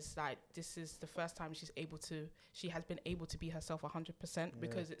says, like, this is the first time she has been able to be herself 100%,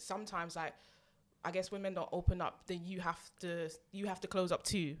 because it's sometimes like, I guess when men don't open up, then you have to close up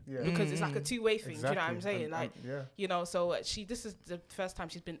too, because it's like a two-way thing. Exactly. Do you know what I'm saying? And you know, so this is the first time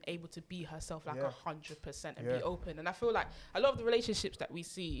she's been able to be herself like 100% and be open. And I feel like a lot of the relationships that we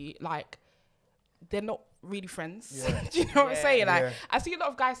see, like, they're not really friends. Yeah. Do you know what I'm saying? Like, Yeah. I see a lot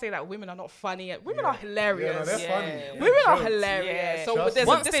of guys say that women are not funny. Women are Yeah, hilarious. no, they're funny. Yeah. Yeah, Women are jokes. hilarious. Yeah. So Trust there's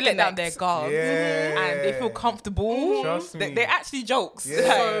me. a Once they let down their disconnect. guard Yeah. and they feel comfortable, Trust me. they're actually jokes. Yeah,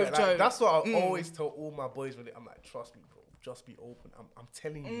 So like, joke. that's what I always tell all my boys. When I'm like, trust me, bro, just be open. I'm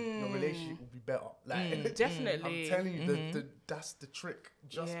telling you, your relationship will be better. Like, Definitely. I'm telling you, that's the trick.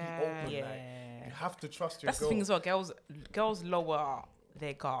 Just Yeah. be open. Yeah. Like, you have to trust your That's the girl. thing as well. Girls lower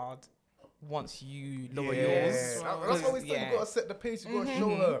their guard once you lower Yeah. yours. That's why I always tell you, Yeah. you gotta set the pace. You gotta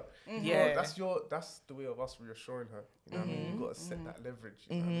show her. Yeah. That's the way of us reassuring her. You know what I mean? You gotta set that leverage.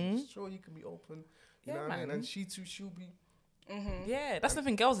 You know what I mean? Sure, you can be open. You Yeah, know what I mean? man. And she too, she'll be. Yeah, that's the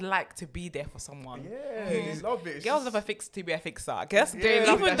thing. Girls like to be there for someone. Yeah, they love it. It's Girls just- love a fix to be a fixer. I guess Yeah,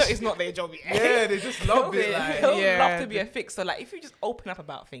 love even that though shit. it's not their job yet. Yeah, they just love it. Like, They'll Yeah. love to be a fixer. Like if you just open up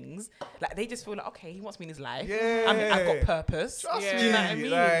about things, like they just feel like, okay, he wants me in his life. Yeah. I mean, I've got purpose. Trust Yeah. Do you know what I me,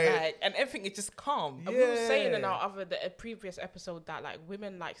 mean? like- And everything is just calm. And we were saying Yeah. in our previous episode that like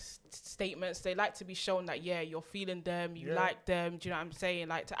women like statements. They like to be shown that you're feeling them, you Yeah. like them. Do you know what I'm saying?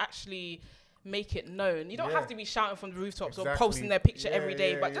 Like to actually make it known. You don't Yeah. have to be shouting from the rooftops or Exactly. posting their picture Yeah, every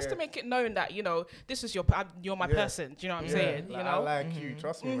day, yeah, but just to yeah. make it known that this is you're my Yeah. person. Do you know what I'm Yeah, saying? like, You I know, like you.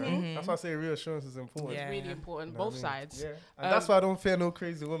 Trust me, man. That's why I say reassurance is important. Yeah. it's really important, You know both what I mean? sides. Yeah. And that's why I don't fear no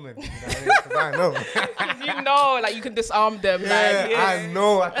crazy woman. You know what I mean? 'Cause I know. You know, like you can disarm them. Yeah, Like, I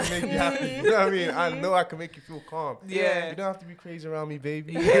know I can make you happy. You know what I mean? I know I can make you feel calm. Yeah. You don't have to be crazy around me,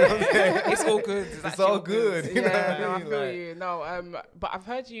 baby. You know what I'm saying? It's all good. It's actually all good. You know what yeah, I no, I mean? feel Like- you. No, but I've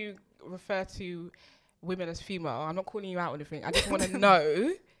heard you refer to women as female. I'm not calling you out or anything. I just want to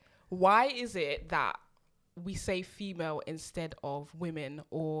know, why is it that we say female instead of women,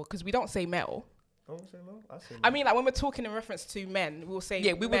 or because we don't say male? Don't say no. I say no. I mean, like when we're talking in reference to men, we'll say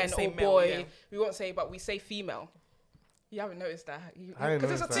Yeah, we men wouldn't say or male, boy. yeah. We won't say, but we say female. You haven't noticed that? I didn't it's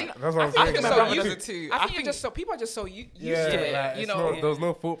notice a that. thing. That's what I'm I saying. think my so. brother You- does it too. I think you're just so people are just so used Yeah, to it. like, You it's know, not- there's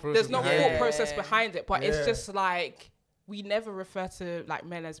no thought process. there's no behind thought it. process behind it, but Yeah. it's just like we never refer to like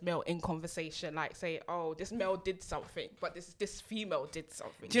men as male in conversation. Like say, oh, this male did something, but this female did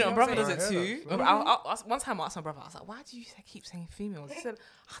something. Do you know, my what brother I'm does it saying? too. I heard One time I asked my brother, I was like, why do you keep saying females? He said,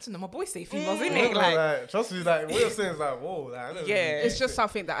 I don't know, my boys say females, Yeah, innit? Like, trust me, like what you're saying is like, whoa, like, I never Yeah. really It's just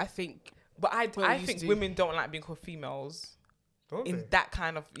something that I think. but I used think to. women don't like being called females don't in they? that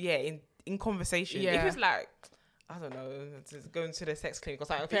kind of, in conversation. Yeah. If it's like, I don't know, just going to the sex clinic or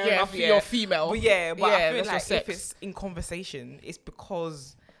something. Fair Yeah, enough, you're female. But yeah, Yeah, I feel that's like your if sex. it's in conversation, it's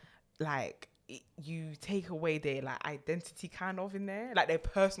because like you take away their like identity kind of in there, like their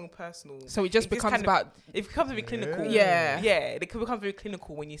personal. So it just becomes kind of- about It becomes very clinical. Yeah. yeah. It can become very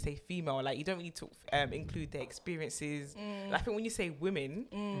clinical when you say female. Like you don't need to include their experiences. Like, I think when you say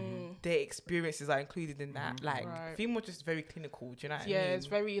women, their experiences are included in that. Like Right. female, just very clinical. Do you know what I yeah, mean? it's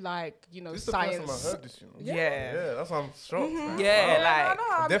very like This is the first time I science. heard this, you know. Yeah. Yeah, that's why I'm shocked. man. Yeah, Wow. like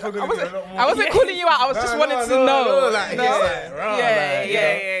no, Definitely I gonna get wasn't, a lot more. I wasn't calling you out. I was just wanted to know. like, No? yeah, right, Yeah, like, you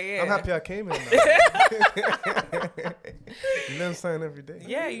yeah, know, yeah. I'm happy I came here now. You learn something every day.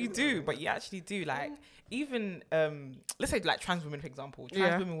 Yeah, you do, but you actually do. Like, even let's say like trans women, for example. Trans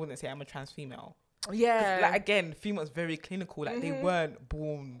Yeah. women wouldn't say I'm a trans female. Yeah. Like again, females very clinical. Like they weren't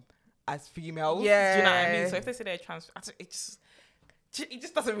born as females. Do you Yeah. know what I mean? So if they say they're trans, it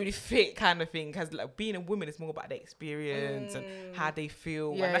just doesn't really fit, kind of thing. Because like being a woman is more about their experience and how they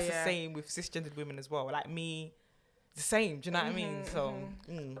feel. Yeah, and that's yeah. the same with cisgendered women as well. Like me, the same. Do you know what I mean? So.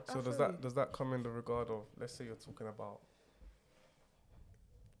 So does that come in the regard of, let's say you're talking about,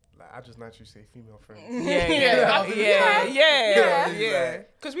 like, I just naturally say female friends. Yeah.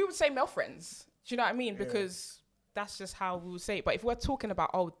 Because we would say male friends. Do you know what I mean? Because that's just how we would say it. But if we're talking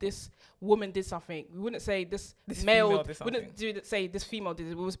about, oh, this woman did something, we wouldn't say this male female did wouldn't say this female did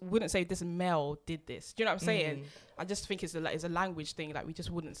it. We wouldn't say this male did this. Do you know what I'm saying? I just think it's a language thing. Like we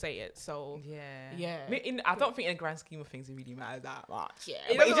just wouldn't say it. So yeah. I don't think in the grand scheme of things it really matters that much. Yeah,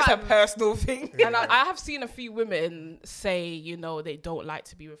 But but it's just a personal thing. And I have seen a few women say, they don't like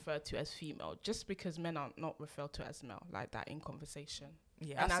to be referred to as female just because men are not referred to as male like that in conversation.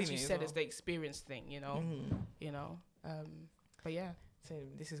 Yeah, And I've as seen you it as said, well. it's the experience thing, But yeah. So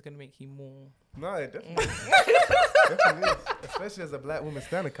this is gonna make you more. No, it definitely, definitely is. Especially as a black woman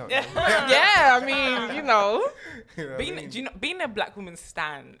stand account. Yeah. Yeah, I mean, You know what I Being, mean? do you know, being a black woman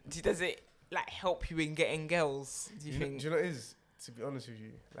stan, does it like help you in getting girls? Do you think? Do you know what it is? To be honest with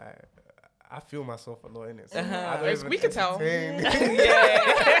you, like, I feel myself a lot in it. So Uh-huh. I don't even We can tell. entertain-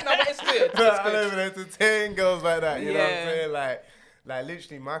 Yeah. No, but it's good. I don't even entertain girls like that. You know what I'm Yeah. saying? Like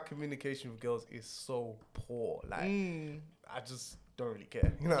literally, my communication with girls is so poor. Like, I just don't really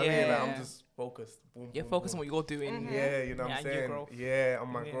care. You know what I mean? Like, I'm just focused. Boom, You're boom, focused on boom. what you're doing. Yeah, you know what I'm and your saying? growth. Yeah, on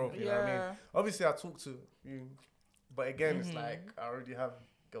my growth, you know what I mean? Yeah. Obviously, I talk to you, but again, it's like I already have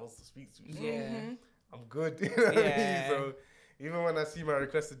girls to speak to. So Yeah. I'm good. You know what I mean? Yeah. So even when I see my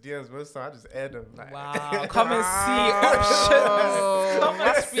requested DMs, most of the time I just air them. Like, Wow, come and see options. Come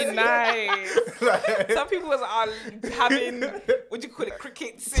must be nice. like, Some people are having, what do you call it,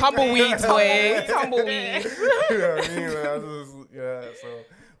 crickets? Tumbleweeds, boy. Tumbleweeds. you know what I mean? Like, I just, yeah, so,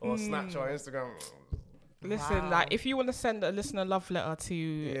 or Snapchat or Instagram. Listen, Wow. like, if you want to send a listener love letter to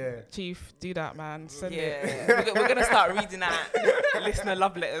Yeah. Chief, do that, man. Send it. Yeah, we're going to start reading out listener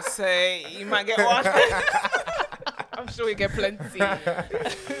love letters, so you might get one. I'm sure you get plenty.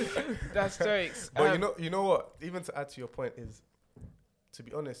 That's jokes. But you know what? Even to add to your point is, to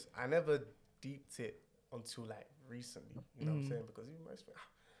be honest, I never deeped it until like recently. You know what I'm saying? Because even most,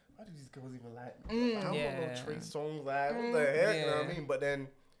 why do these girls even like me? Like, I don't know Trey songs. Like, what the heck? You know what I mean? But then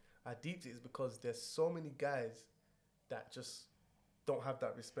I deeped it is because there's so many guys that just don't have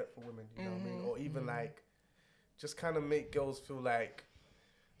that respect for women. You know what I mean? Or even like, just kind of make girls feel like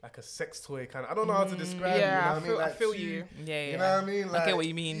a sex toy kind of. I don't know how to describe it. You know what I mean? Like, I feel you. Yeah, You know what I mean? Like, I get what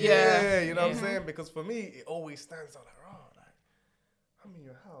you mean. Yeah, you know what I'm saying? Because for me, it always stands out like, oh, like, I'm in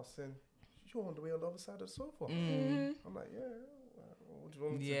your house and you're on the way on the other side of the sofa. I'm like, yeah, what do you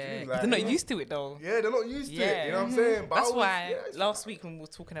want me to do? Like, They're not you know? used to it though. Yeah, they're not used to it. You know what I'm saying? But That's I why it's last week when we were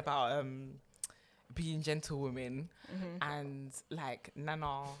talking about being gentlewomen and like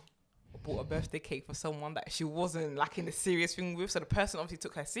Nana bought a birthday cake for someone that she wasn't like in a serious thing with, so the person obviously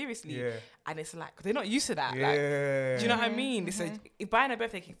took her seriously. And it's like they're not used to that. Like, do you know what I mean? It's if buying a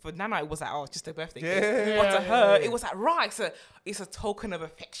birthday cake for Nana, it was like, oh, it's just a birthday cake. But to her, it was like, right, it's a token of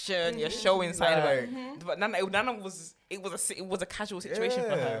affection. You're showing something of it. But Nana was it was a casual situation for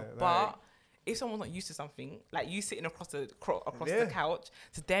her. But if someone's not used to something, like you sitting across the couch,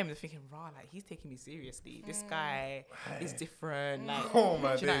 to them they're thinking, "Rah, like he's taking me seriously. This guy is different." Like, oh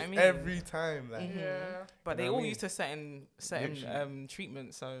my do you know what I mean? Every time, like, But You they know what all I mean? used to certain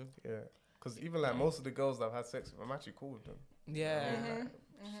treatment. So yeah. Because even like most of the girls that I've had sex with, I'm actually cool with them. yeah,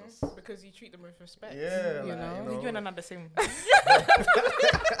 It's just- Because you treat them with respect. yeah, you like, know. you know. you and another same.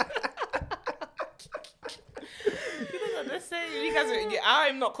 You guys,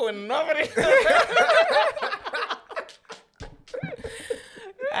 I'm not calling nobody.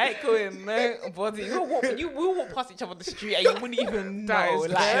 I ain't calling nobody. We'll walk past each other on the street and you wouldn't even know.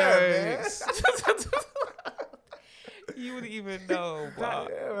 You wouldn't even know. But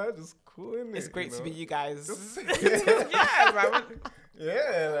Yeah, man, just cool, innit? it's great to be you guys. Yeah, man.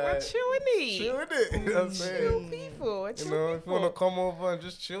 Yeah, like, Chill, innit? chill with it. You know what I'm saying? People. You know, if you want to come over and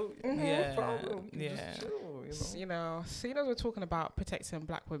just chill, Yeah, no problem. You can yeah. just chill, You know, seeing as we're talking about protecting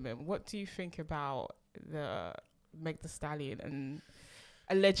black women, what do you think about the Meg Thee Stallion and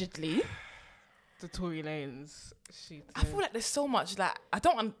allegedly the Tory Lanez shooting? I feel like there's so much like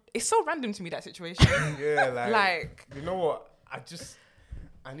it's so random to me, that situation. Yeah, Like, you know what?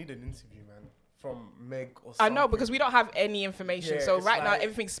 I need an interview, man, from Meg or I something. know, because we don't have any information. Yeah, so it's right now like-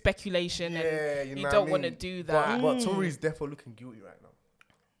 everything's speculation, and Yeah, you know what don't I want to mean? do that. But Tory's definitely looking guilty right now.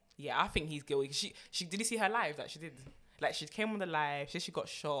 yeah, I think he's guilty. She did you see her live that she did? Like, she came on the live. She got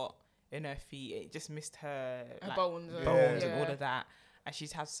shot in her feet. It just missed her like, bones, bones yeah. and all of that. And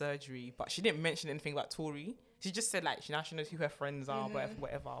she's had surgery, but she didn't mention anything about Tory. She just said like she knows who her friends are,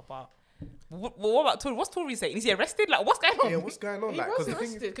 whatever. But what about Tory? What's Tory saying? Is he arrested? Like, what's going on? Yeah, what's going on? He Like, was the thing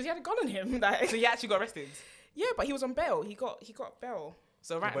arrested is, because he had a gun on him. Like, So he actually got arrested. yeah, but he was on bail. He got bail.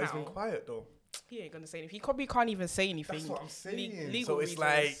 So right but he's been now, quiet though. He ain't gonna say anything. He probably can't even say anything. That's what I'm saying. legal So it's reasons.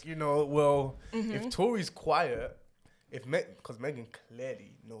 like, you know, well, if Tory's quiet, because Megan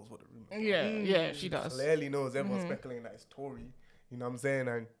clearly knows what the rumors are. Yeah, she does. Clearly knows everyone's speculating that it's Tory. You know what I'm saying?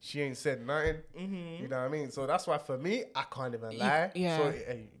 And she ain't said nothing. You know what I mean? So that's why for me, I can't even lie. yeah. So,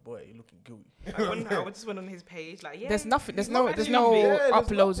 hey, boy, you're looking guilty. I just went on his page. Like, yeah, There's nothing. There's he's no. not There's actually no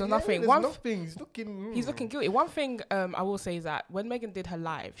nothing. uploads or nothing. There's nothing. He's looking He's looking guilty. One thing I will say is that when Megan did her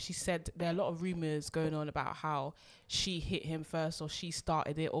live, she said there are a lot of rumors going on about how she hit him first or she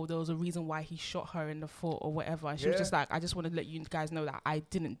started it, or there was a reason why he shot her in the foot or whatever. And she was just like, I just want to let you guys know that I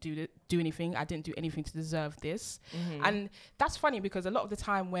didn't do anything. I didn't do anything to deserve this. And that's funny because a lot of the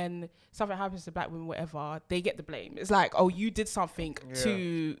time when something happens to black women, whatever, they get the blame. It's like, oh, you did something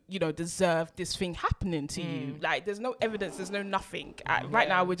to, you know, deserve this thing happening to you. Like, there's no evidence, there's no nothing. Right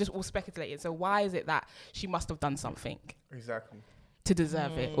now, we're just all speculating. So why is it that she must have done something Exactly. to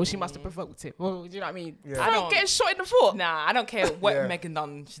deserve it, or she must have provoked it? Well, do you know what I mean? Yeah. I don't getting shot in the foot. Nah, I don't care what Yeah. Megan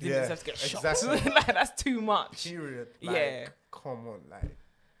done. She didn't Yeah, deserve to get shot. exactly. Like, that's too much. Period. Like, Yeah. come on, like.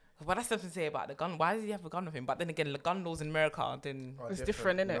 But that's something to say about the gun. Why does he have a gun with him? But then again, the gun laws in America, then it's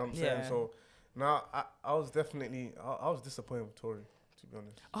different, isn't it? You know what I'm saying? So now I was definitely I was disappointed with Tory, to be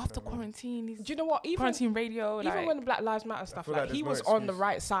honest. after quarantine, Do you know what? Even quarantine radio, even like, when the Black Lives Matter stuff, feel like like he there's was no on the excuse.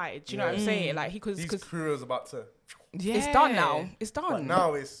 right side. Do you know what I'm saying? Like his because career was about to. yeah, it's done now. It's done. But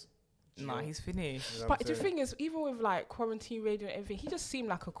now it's. Nah, he's finished. You know what But I'm the saying? thing is, even with like quarantine radio and everything, he just seemed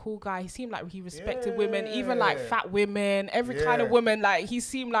like a cool guy. He seemed like he respected women, even like Yeah. fat women, every kind of Yeah. woman. Like he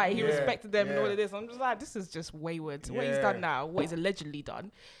seemed like he Yeah. respected them and all Yeah. of this. I'm just like, this is just wayward. What he's Yeah. done now, what he's allegedly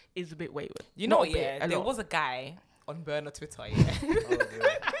done, is a bit wayward. You know, Not a bit, yeah, a there lot. was a guy on Burner Twitter, yeah. Oh,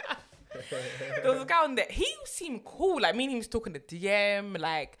 yeah. There was a guy on there. He seemed cool. Like, me and him was talking to DM.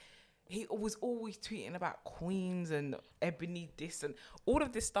 Like, he was always tweeting about Queens and Ebony this and all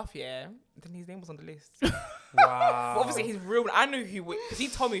of this stuff, yeah. Then his name was on the list. Wow. But obviously, he's real. I knew who, because he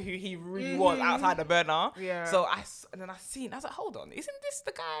told me who he really was outside the burner. Yeah. So and then I was like, hold on, isn't this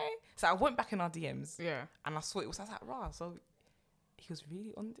the guy? So I went back in our DMs. Yeah. And I saw it was, I was like, rah, so he was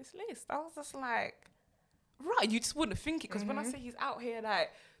really on this list. I was just like, right, you just wouldn't think it. Because when I say he's out here,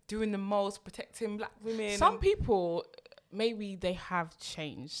 like, doing the most, protecting black women. Some people, maybe they have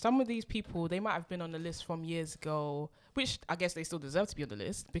changed. Some of these people, they might have been on the list from years ago, which I guess they still deserve to be on the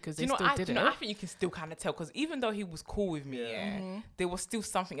list because they still did it. I think you can still kind of tell, because even though he was cool with me, there was still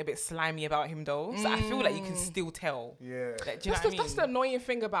something a bit slimy about him though. So I feel like you can still tell. Yeah. Like, do you know what I mean? That's the annoying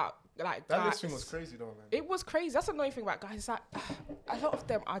thing about like That guys. listing was crazy though, man. It was crazy. That's the annoying thing about guys. It's like a lot of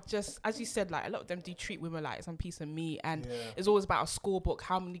them are just, as you said, like a lot of them do treat women like some piece of meat, and it's always about a scorebook,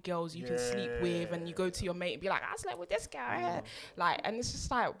 how many girls you can sleep with, and you go to your mate and be like, I slept with this guy, like, and it's just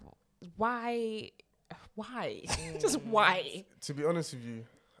like, why, just why? To be honest with you,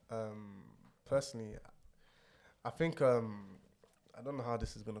 personally, I think I don't know how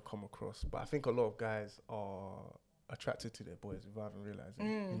this is gonna come across, but I think a lot of guys are attracted to their boys without even realizing.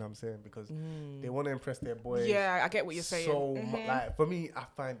 You know what I'm saying? Because they want to impress their boys. Yeah, I get what you're saying. So like for me, I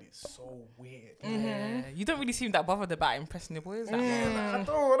find it so weird. Yeah. You don't really seem that bothered about impressing the boys. Like, Like, I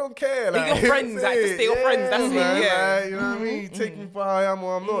don't care. They're Like, your friends, like, just stay your friends, that's it, man, yeah. like, you know what I mean? Take me for how I am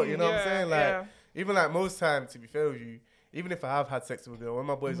or I'm not. You know what I'm saying? Like, yeah. even like most times, to be fair with you, even if I have had sex with a girl, when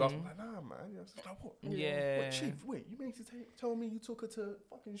my boys ask me, like, nah, man. You know, like, what? Yeah. What, chief? Wait, you mean to tell me you took her to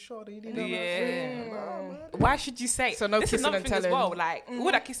fucking Sade? You didn't know Yeah. Nah, man. why should you say? So no this is kissing another and thing as telling. well. Like, all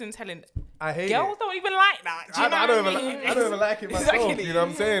that kissing and telling. I hate Girls it. don't even like that. Do you know I what don't I even mean? I don't even like it myself. Exactly. You know what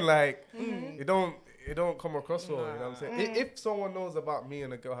I'm saying? Like, it don't come across well. You know what I'm saying? If someone knows about me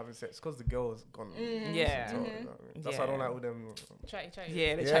and a girl having sex, because the girl has gone. Yeah. So, you know what I mean? That's why I don't like all them. Chatty.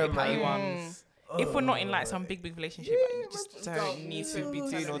 Yeah, the Yeah, chatty patty man. ones. If we're not in like some big relationship, you just don't need to be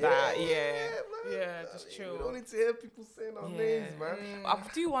doing all that. Yeah, just chill. You don't need to hear people saying our names, man. But I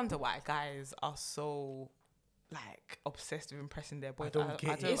do wonder why guys are so like obsessed with impressing their boys. don't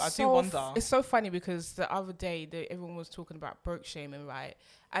get it. I do wonder. It's so funny because the other day everyone was talking about broke shaming, right?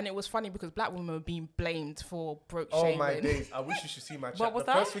 And it was funny because black women were being blamed for broke shaming. Oh my days! I wish you should see my chat. What was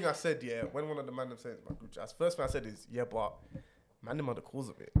The that? first thing I said, when one of the man said my group chat, first thing I said is, but man, them are the cause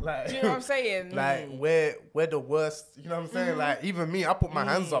of it. Like, Do you know what I'm saying? like we're the worst. You know what I'm saying? Like even me, I put my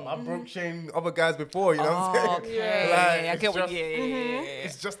hands up. I broke shamed other guys before. You know what I'm saying? Okay. Like, I it's get what. just- Yeah.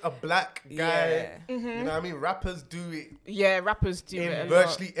 It's just a black guy. Yeah. You know what I mean? Rappers do it Yeah, rappers do it a in lot.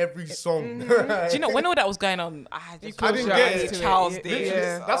 virtually every song. Do you know when all that was going on? I just I didn't closed get my eyes it. to Charles Yeah. did. Literally,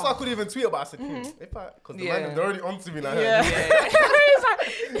 Yeah. that's why I couldn't even tweet about it. I said, because the man, they're already onto me. Like, Yeah.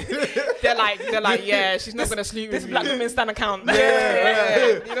 they're like, yeah, she's not gonna sleep This with black you. women stand account.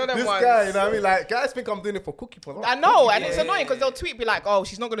 Yeah. You know them this ones. guy, you know what I mean? Like, guys think I'm doing it for cookie puns. I know, and it's annoying because they'll tweet, be like, "Oh,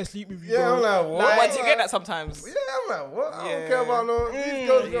 she's not gonna sleep with you." Yeah, bro. I'm like, what? Why do you get that sometimes? Yeah, I'm like, what? I Yeah. don't care about no. These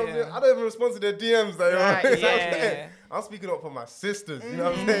girls, Yeah. I don't even respond to their DMs. Like, Right, you know what I'm yeah. saying? I'm speaking up for my sisters. You know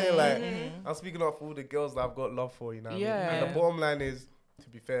what I'm saying? Like, I'm speaking up for all the girls that I've got love for. You know what I mean? Yeah. And the bottom line is, to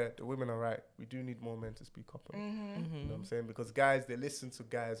be fair, the women are right. We do need more men to speak up. You know what I'm saying? Because guys, they listen to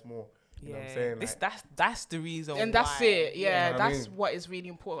guys more. You know what I'm saying? This, Like, that's the reason. And that's why. it. Yeah, You know what I that's mean? what is really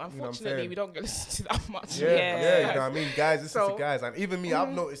important. You know what I'm Unfortunately, saying? we don't get listened to that much. Yeah, Yeah. you know what I mean? Guys, listen So- to guys. And even me, I've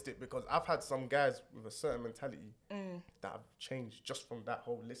noticed it because I've had some guys with a certain mentality that have changed just from that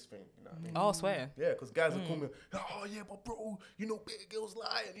whole list thing. You know what I mean? Oh, I swear. Yeah, because guys will call me, oh yeah, but bro, you know, big girls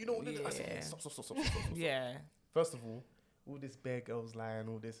lie. And you know, I said, hey, stop. Yeah. First of all this bare girls lie and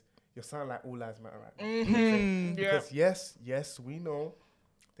all this, you sound like all lives matter right now. Yeah. Because yes, we know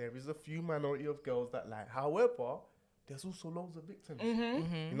there is a few minority of girls that lie. However, there's also loads of victims. You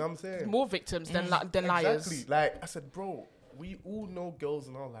know what I'm saying? More victims than liars. Exactly. Like I said, bro, we all know girls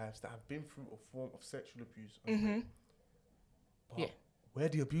in our lives that have been through a form of sexual abuse. And rape. But Yeah. where are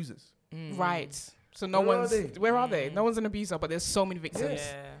the abusers? Right. So where are they? No one's an abuser, but there's so many victims.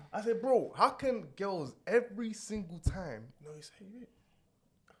 Yeah. I said, bro, how can girls every single time know you say it?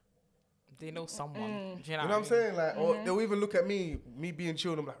 They know someone. Do You know what I'm saying? Like, or they'll even look at me being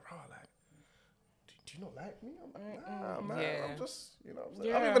chill, and I'm like, bro, like, do you not like me? I'm like, nah, man. Yeah. I'm just, you know what I'm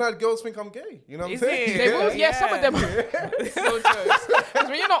saying? I've even had girls think I'm gay. You know what I'm Is saying? it? They will, yeah, some of them. So jokes. Because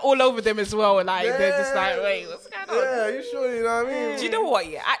when you're not all over them as well, like they're just like, wait, what's going on? Yeah, you sure? You know what I mean? Do you know what?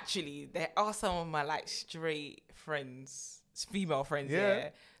 Yeah, actually, there are some of my like straight friends, female friends. Yeah.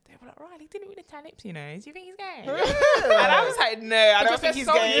 They were like, right, he didn't really tie lips, you know. Do you think he's gay? And I was like, no, I don't think he's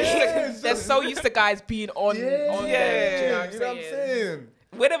gay. They're so used to guys being on them. You know what I'm saying?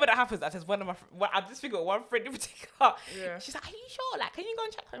 Whenever that happens, I just one of my. I just think of one friend in particular. Yeah. She's like, "Are you sure? Like, can you go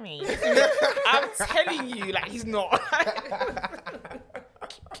and check for me?" I'm telling you, like, he's not.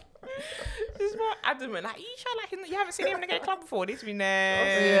 He's more adamant. Like, are you sure? Like, you haven't seen him in a gay club before? This be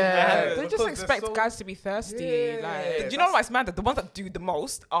Yeah, they just Because expect they're so- guys to be thirsty. Yeah. Like, Do you know what's mad? That the ones that do the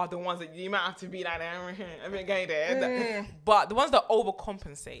most are the ones that you might have to be like, a bit gay there. But the ones that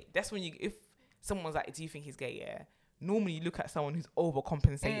overcompensate, that's when if someone's like, do you think he's gay? Yeah. Normally you look at someone who's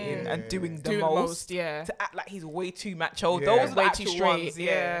overcompensating and doing the most yeah. to act like he's way too macho. Yeah. Those are Way the too actual straight. ones.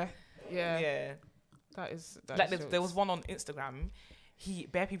 Yeah. That is like jokes. there was one on Instagram.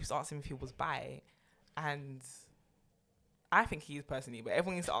 Bare people used to ask him if he was bi, and I think he is personally, but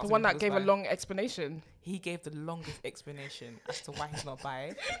everyone used to ask the him one if he that was gave bi. a long explanation. He gave the longest explanation as to why he's not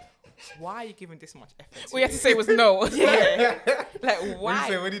bi. Why are you giving this much effort? All you had to say was no. Yeah. Like, When why?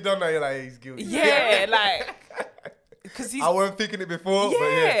 you done that, you're like, he's guilty. Yeah, like, because he's. I wasn't thinking it before, but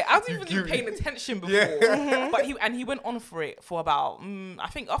I wasn't you even guilty. paying attention before. Yeah. But he went on for it for about, I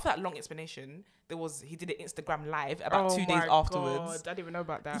think after that long explanation, he did an Instagram live about 2 days afterwards. God, I didn't even know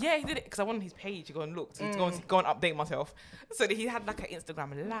about that. Yeah, he did it because I went on his page to go and look, to go and update myself. So he had like an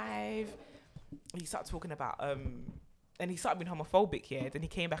Instagram live. He started talking about and he started being homophobic. Yeah, then he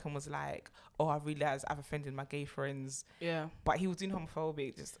came back and was like, "Oh, I realized I've offended my gay friends." Yeah, but he was doing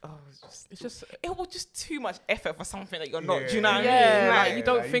homophobic. It was just too much effort for something that you're not. Yeah. Do you know what I mean? yeah. Like, Like you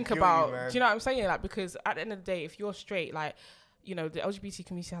don't like, think you guilty, about. man. Do you know what I'm saying? Like because at the end of the day, if you're straight, like. You know, the LGBT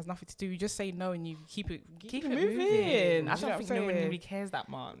community has nothing to do. You just say no and you keep it moving. I don't think no one really cares that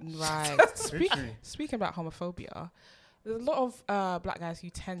much. Right. Speaking about homophobia, there's a lot of black guys who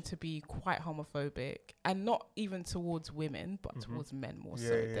tend to be quite homophobic, and not even towards women, but towards men more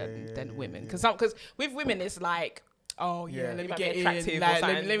than women. Because with women, it's like, oh yeah, let me Might get be in, attractive like, or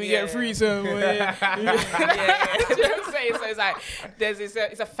let something. me get a threesome. Do you know what I'm saying? So it's like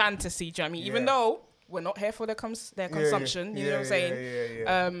it's a fantasy. Do you know what I mean? Even though we're not here for their consumption, you know what I'm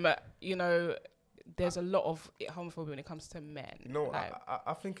saying? You know, there's a lot of homophobia when it comes to men. No, like,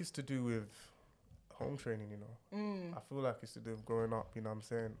 I think it's to do with home training, you know. I feel like it's to do with growing up, you know what I'm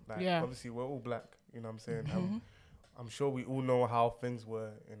saying? Like, obviously, we're all black, you know what I'm saying? I'm sure we all know how things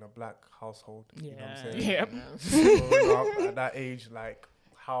were in a black household, you know what I'm saying? Growing up at that age, like,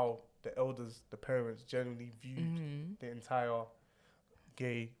 how the elders, the parents generally viewed the entire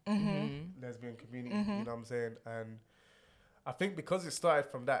gay, lesbian community, you know what I'm saying? And I think because it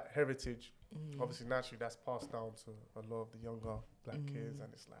started from that heritage, obviously naturally that's passed down to a lot of the younger black kids,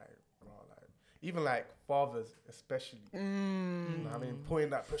 and it's like, bro, like even like fathers especially, you know what I mean,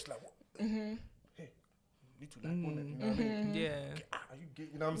 pointing that push like, hey, you two like women, you know what I mean? Are you gay?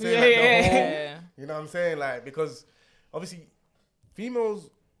 You know what I'm saying? You know what I'm saying? Like, because obviously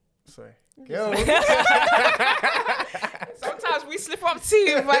females, girls. Sometimes we slip up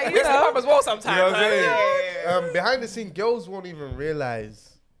too, but you know, as well sometimes. You know what I'm saying? Behind the scene, girls won't even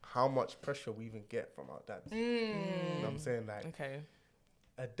realize how much pressure we even get from our dads. You know what I'm saying? Like,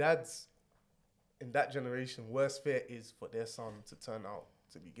 a dad's in that generation, worst fear is for their son to turn out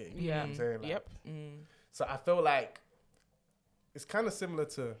to be gay. You know what I'm saying? Like, so I feel like it's kind of similar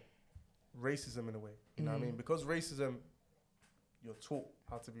to racism in a way. You know what I mean? Because racism, you're taught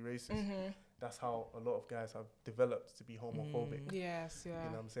how to be racist. That's how a lot of guys have developed to be homophobic. Yes, yeah. You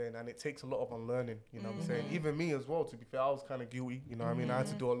know what I'm saying? And it takes a lot of unlearning, you know what I'm saying? Even me as well, to be fair, I was kind of guilty, you know what I mean? I had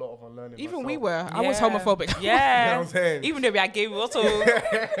to do a lot of unlearning Even myself. we were. I was homophobic. Yeah. You know what I'm saying? Even though we are gay, we also,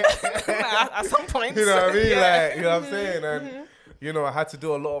 at some point. You know what I mean? Like, you know what I'm saying? And, you know, I had to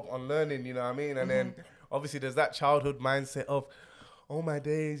do a lot of unlearning, you know what I mean? And then, obviously, there's that childhood mindset of, oh, my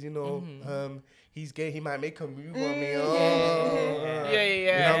days, you know, he's gay, he might make a move on me. Yeah. You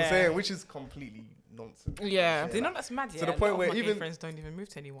know what I'm saying? Which is completely nonsense. Yeah. Do you know that's mad? To the point where even friends don't even move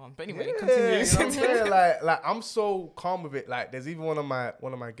to anyone. But anyway, continue. continue. You know what I'm saying? Like I'm so calm with it. Like there's even one of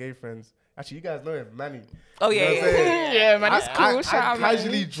my gay friends. Actually, you guys know him, Manny. Oh You know what I'm yeah. saying? Yeah, man, it's cool. I Shout out,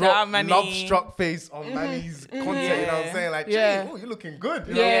 casually man. drop Manny. love struck face on Manny's content. You know what I'm saying? Like, Yeah. oh, you're looking good.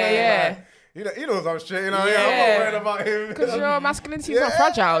 You know Yeah, what I'm saying? yeah. Like, he knows I'm straight. You know, I'm not worried about him. Because your masculinity is not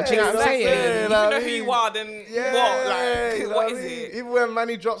fragile. Do you know what I'm saying? If you know who you are, then what? Like, what is it? Even when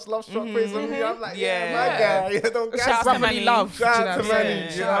Manny drops love struck praise on me, I'm like, my guy. Don't get Shout out to Manny. love. Shout out to Manny.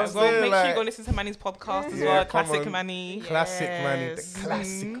 Make sure you go listen to Manny's podcast as well. Classic Manny. Classic Manny. The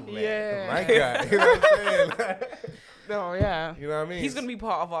classic man. Yeah. My guy. You know what I'm saying? Oh, yeah. You know what I mean? He's going to be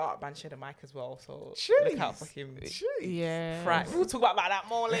part of our Man Share the Mic as well. So look out for him. Yeah. Right. We'll talk about that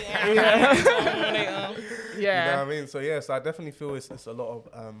more later. Yeah. You know what I mean? So, so I definitely feel it's a lot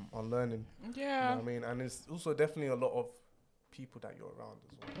of unlearning. Yeah. You know what I mean? And it's also definitely a lot of people that you're around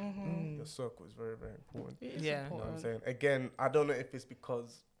as well. Your circle is very, very important. Yeah. You know what I'm saying? Again, I don't know if it's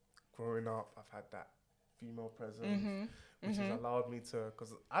because growing up, I've had that female presence, which has allowed me to,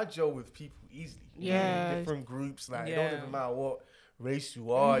 because I gel with people easily. Yeah. Different groups, like, it don't even matter what race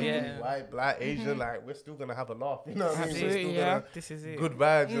you are, you can be white, black, Asian, like, we're still going to have a laugh. You know what I mean? We're still gonna, this is it. good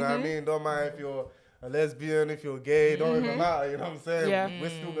vibes, you know what I mean? Don't mind if you're a lesbian, if you're gay, don't even matter, you know what I'm saying? Yeah. We're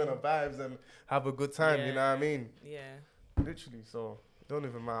still going to vibes and have a good time, you know what I mean? Yeah. Literally, so don't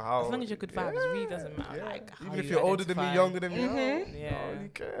even matter how. As long as you're good vibes, it really doesn't matter. Like, how even if you you're older than me, identify. younger than me, I don't Yeah. really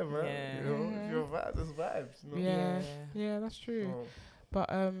care, man. Yeah. You know, if you're vibes, it's vibes. You know? Yeah. Yeah, that's true. So, But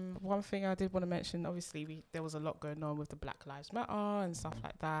one thing I did want to mention, obviously, there was a lot going on with the Black Lives Matter and stuff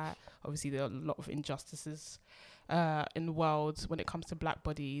like that. Obviously, there are a lot of injustices in the world when it comes to black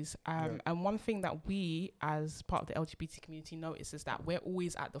bodies. And one thing that we, as part of the LGBT community, notice is that we're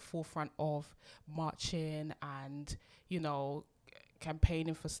always at the forefront of marching and, you know,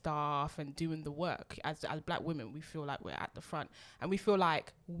 campaigning for stuff and doing the work. As black women, we feel like we're at the front. And we feel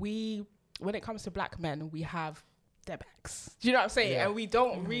like when it comes to black men, we have their backs. Do you know what I'm saying? Yeah. And we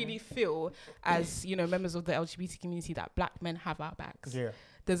don't really feel, as you know, members of the LGBT community, that black men have our backs. yeah.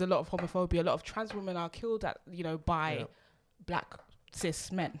 There's a lot of homophobia. A lot of trans women are killed by black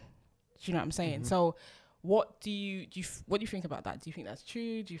cis men. Do you know what I'm saying? So, what do you think about that? Do you think that's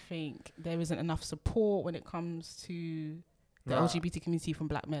true? Do you think there isn't enough support when it comes to the LGBT community from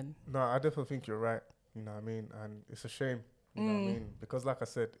black men? No, I definitely think you're right. You know what I mean? And it's a shame. You know what I mean? Because like I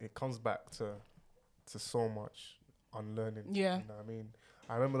said, it comes back to so much unlearning. Yeah. You know what I mean?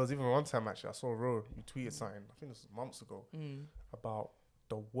 I remember there was even one time actually I saw Ro, you tweeted something, I think this was months ago, about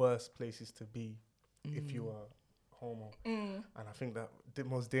the worst places to be if you were homo. And I think that the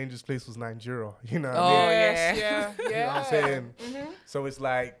most dangerous place was Nigeria. You know what I mean? Yeah. You know what I'm saying? So it's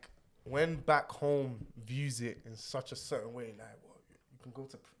like when back home views it in such a certain way, like, well, you can go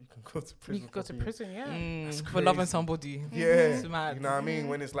to prison. You can go to prison, yeah. For loving somebody. Yeah. It's mad. You know what I mean?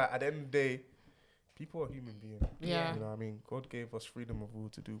 When it's like, at the end of the day, people are human beings. Yeah. You know what I mean? God gave us freedom of will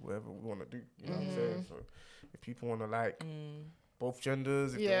to do whatever we want to do. You know what I'm saying? So if people want to like both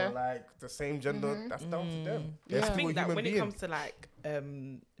genders, if they want like the same gender, that's down to them. I think that when it comes to like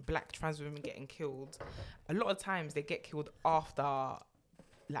black trans women getting killed, a lot of times they get killed after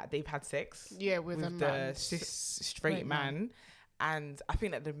like they've had sex. Yeah, with the cis straight man. And I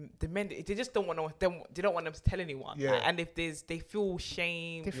think that the men, they just don't want to. They don't want them to tell anyone. Yeah. Like, and if they feel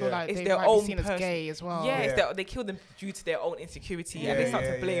shame. They feel like it's they their might own be seen as gay as well. Yeah, they kill them due to their own insecurity, and they start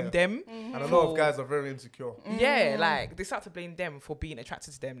to blame them. And a lot of guys are very insecure. Yeah, like they start to blame them for being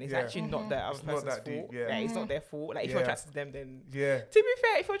attracted to them. It's actually not the other It's not person's that deep, fault. yeah. It's not their fault. Like if you're attracted to them, then to be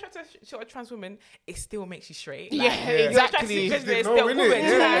fair, if you're attracted to a trans woman, it still makes you straight. Like, exactly. You're attracted to No, still innit? woman. Do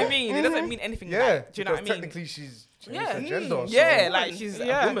you know what Yeah. I mean? It doesn't mean anything. Like, do you know what I mean? Technically, she's changed Yeah, her gender. yeah, so like she's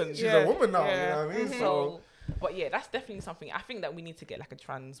a woman. she's a woman now. You know what I mean? So, but yeah, that's definitely something. I think that we need to get like a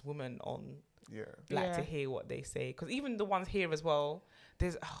trans woman on, to hear what they say. Because even the ones here as well,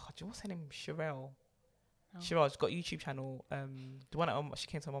 there's what's her name? Sherelle. Sherelle's got a YouTube channel. The one that she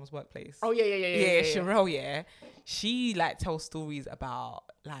came to her mom's workplace. Oh yeah. Sherelle. Yeah, she like tells stories about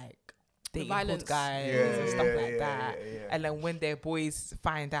like dating violence. hot guys and stuff like that. And then when their boys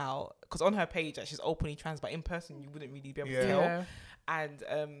find out, because on her page that she's openly trans, but in person you wouldn't really be able to tell.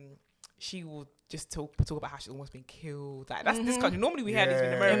 And she will just talk about how she's almost been killed. Like that's this country. Normally we hear this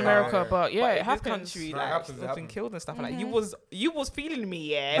in America. But But it happens. Country, No, like, it happens, she's been killed and stuff. Like you was feeling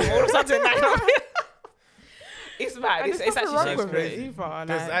me, all of a sudden, like, it's mad. And It's there's nothing actually wrong with it crazy. either.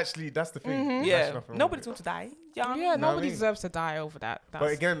 There's like, actually, that's the thing. There's yeah. actually nothing wrong Nobody's with going to die young. yeah, know what I nobody mean? deserves to die over that.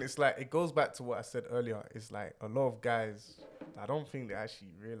 But again, it's like, it goes back to what I said earlier. It's like a lot of guys, I don't think they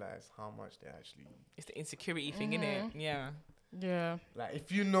actually realize how much they actually... It's the insecurity thing, innit? Yeah. Yeah. Like,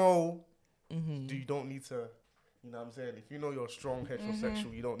 if you know, you don't need to... You know what I'm saying? If you know you're strong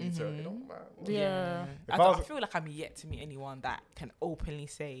heterosexual, you don't need to... It don't matter. Yeah. I feel like I'm yet to meet anyone that can openly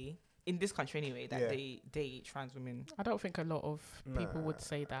say in this country anyway, that they date trans women. I don't think a lot of people would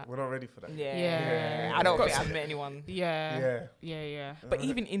say that. We're not ready for that. Yeah. I don't think I've met anyone. Yeah. But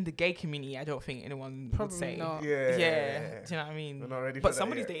even in the gay community, I don't think anyone would say. Not. Yeah. Do you know what I mean? We're not ready for but that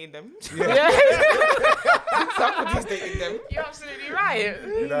somebody's yet. dating them. Somebody's dating them. You're absolutely right.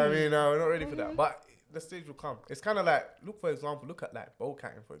 You know what I mean? No, we're not ready for that. But the stage will come. It's kind of like, look at like bow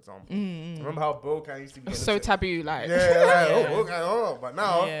catting, for example. Remember how bow catting used to be so taboo, like. bow catting, but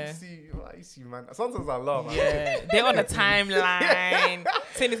now you see, man. Sometimes I love. They're on the timeline.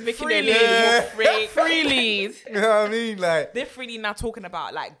 Saying it's making their lady more freely. You know what I mean? Like they're freely now talking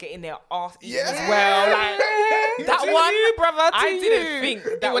about like getting their ass eaten as well. Like that one, you, brother. I didn't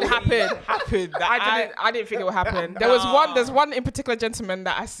think that would happen. I didn't think it would happen. There's one in particular gentleman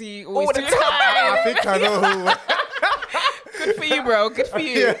that I see always all the do time. I think I know who. Good for you, bro. Good for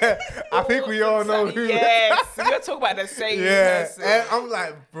you. I think we all know who. Yes, we're talking about the same person. And I'm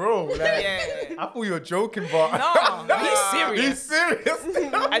like, bro, like, I thought you were joking, but no, he's serious. He's serious.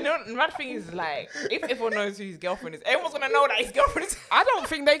 I know. Another thing is like, if everyone knows who his girlfriend is, everyone's gonna know that his girlfriend is. I don't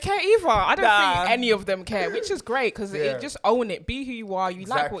think they care either. I don't think any of them care, which is great because it just own it. Be who you are. You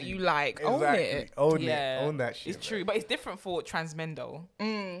like what you like. Own it. Own it. Own that shit. It's true, but it's different for trans men though.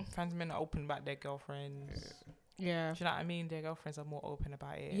 Trans men are open about their girlfriends. Yeah. Do you know what I mean? Their girlfriends are more open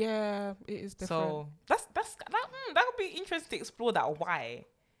about it. Yeah, it is different. So that would be interesting to explore that. Why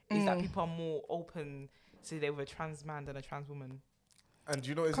is that people are more open to they with a trans man than a trans woman? And do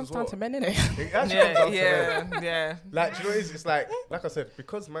you know it's comes as well? down to men, innit? It actually comes down to men. Yeah. Like, do you know it's like I said,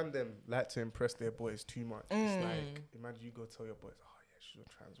 because man them like to impress their boys too much. It's like, imagine you go tell your boys, oh yeah, she's a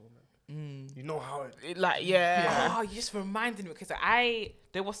trans woman. You know how it like, Oh, you just reminded me because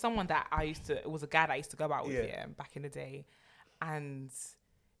there was someone that it was a guy that I used to go out with back in the day, and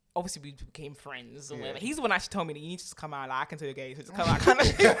obviously we became friends or whatever. He's the one that actually told me that you need to just come out, like I can tell you're gay, so just come out kind of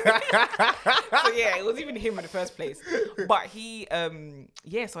thing. So yeah, it was even him in the first place. But he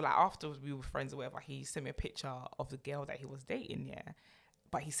so like after we were friends or whatever, he sent me a picture of the girl that he was dating,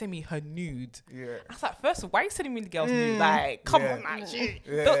 but he sent me her nude. Yeah. I was like, first of all, why are you sending me the girl's nude? Like, come on, like,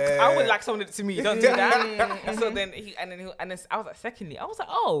 I would like someone to me. Don't do that. So then I was like, secondly, I was like,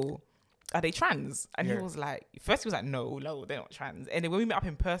 oh, are they trans? And he was like, first he was like, no, they're not trans. And then when we met up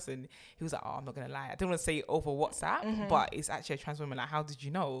in person, he was like, oh, I'm not gonna lie, I didn't want to say it over WhatsApp, but it's actually a trans woman. Like, how did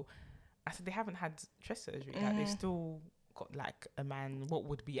you know? I said they haven't had chest surgery. Like, they still got like a man, what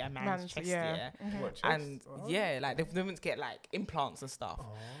would be a man's chest, What, chest? And like they're meant to get like implants and stuff.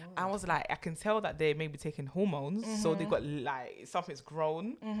 I was like, I can tell that they may be taking hormones, so they got like something's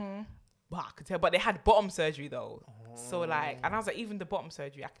grown. But I could tell, but they had bottom surgery though. So like, and I was like, even the bottom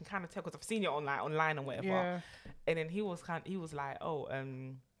surgery, I can kind of tell because I've seen it online or whatever. Yeah. And then he was like, he was like,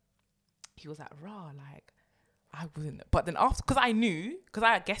 raw, like. I wouldn't, but then after, because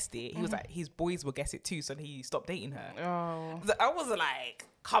I guessed it, he was like, his boys will guess it too, so he stopped dating her. So I was like,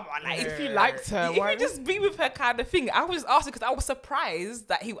 come on, like, if you liked her, if you just be with her kind of thing. I was just asking because I was surprised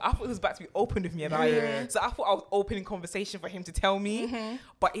that I thought he was about to be open with me about it. So I thought I was opening conversation for him to tell me,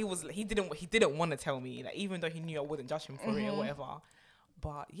 but he didn't want to tell me, like, even though he knew I wouldn't judge him for it or whatever.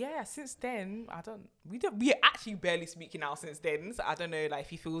 But yeah, since then, we actually barely speaking now since then. So I don't know, like, if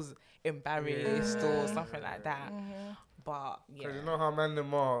he feels embarrassed or something like that. But yeah, because you know how men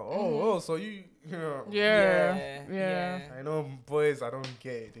them are. So you know. Yeah. I know boys. I don't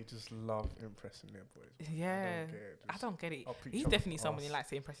get it. They just love impressing their boys. Yeah, I don't get it. He's definitely someone who likes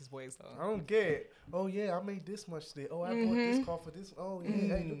to impress his boys though. I don't get it. Oh yeah, I made this much today. Oh, I bought this car for this. Oh yeah,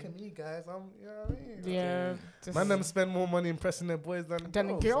 hey, look at me guys. You know what I mean? Yeah. Man, them spend more money impressing their boys than girls. I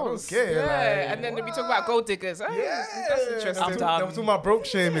don't get it. Like, and then we talk about gold diggers. That's interesting. I'm talking about broke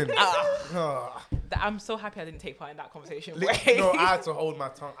shaming. I'm so happy I didn't take part in that conversation. No, I had to hold my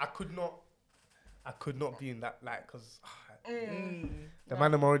tongue. I could not be in that, like, because the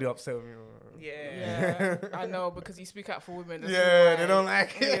man I'm already upset with me. Yeah, I know, because you speak out for women. They don't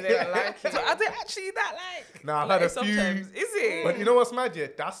like it. Yeah, they don't like it. So are they actually that like? Nah, I've had a few. Is it? But you know what's mad? Yeah,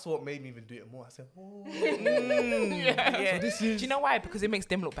 that's what made me even do it more. I said, yeah. So this is. Do you know why? Because it makes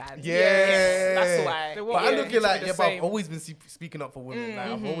them look bad. Yeah. That's why. But I look at like, but I've always been speaking up for women. Like,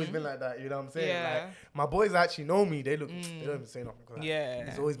 I've always been like that. You know what I'm saying? Yeah. Like, my boys actually know me. They look. They don't even say nothing. Like,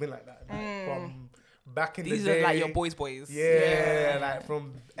 it's always been like that. Like, from back in These the day. are like your boys. Yeah, like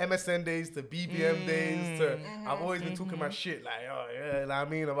from MSN days to BBM days to I've always been talking my shit, like, I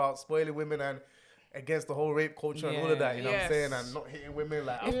mean, about spoiling women and against the whole rape culture and all of that, you know what I'm saying, and not hitting women,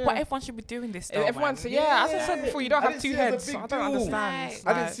 like. But everyone should be doing this stuff. Everyone's as I said before, you don't have two heads. I don't understand.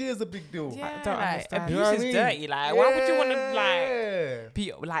 I didn't see it as a big deal. Yeah, I don't understand. Abuse is dirty. Like, why would you want to like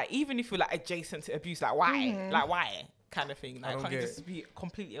be like, even if you're like adjacent to abuse, like why? Like why? kind of thing. Like, can't you just be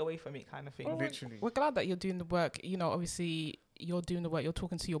completely away from it kind of thing? Literally. We're glad that you're doing the work. You know, obviously you're doing the work. You're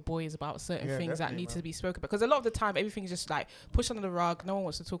talking to your boys about certain things that need to be spoken about. Because a lot of the time, everything's just like pushed under the rug. No one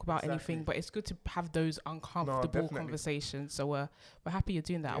wants to talk about anything. But it's good to have those uncomfortable conversations. So we're happy you're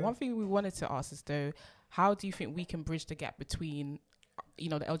doing that. Yeah. One thing we wanted to ask is though, how do you think we can bridge the gap between, you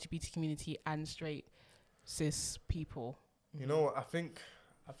know, the LGBT community and straight cis people? You know what? I think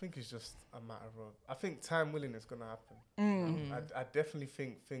it's just a matter of, I think time willing is going to happen. I definitely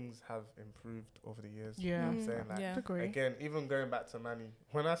think things have improved over the years. Yeah. You know what I'm saying? Like, agree. Again, even going back to Manny,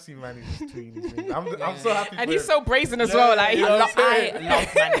 when I see Manny just tweeting these things, I'm so happy. And he's so brazen as well. Like, I love Manny.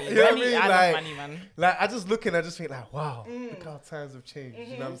 You know what I mean? I love Manny, man. Like, I just look and I just think like, wow, look how times have changed.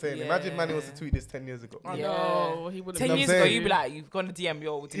 You know what I'm saying? Yeah. Imagine Manny was to tweet this 10 years ago. I know. He wouldn't. 10 years ago, you'd be like, you've gone to DM,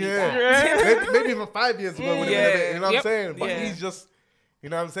 yo, delete that. Maybe even 5 years ago. You know what I'm saying? But he's just, you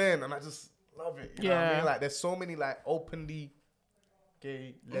know what I'm saying? And I just love it. You know what I mean? Like, there's so many like openly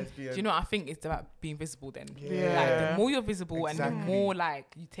gay, lesbian. Do you know what I think it's about being visible then? Yeah. Like, the more you're visible and the more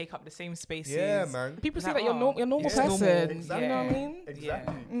like you take up the same spaces. Yeah, man. People see that you're a normal person. Exactly. You know what I mean?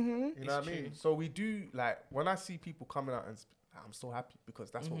 Exactly. Mm-hmm. You know what I mean? So we do, like, when I see people coming out and I'm so happy because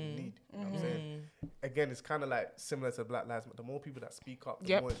that's what we need. You know what I'm saying? Again, it's kind of like similar to Black Lives Matter. The more people that speak up,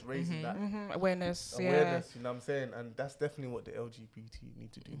 the more it's raising that awareness. you know what I'm saying? And that's definitely what the LGBT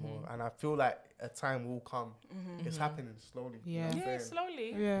need to do more. And I feel like a time will come. It's happening slowly. Yeah. You know what I'm saying?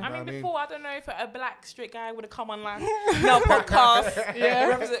 Slowly. Yeah. I mean, before, I don't know if a black straight guy would have come online. No podcast.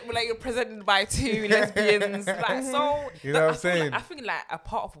 Presented by two lesbians. Like, so. You know what I'm saying? I think like a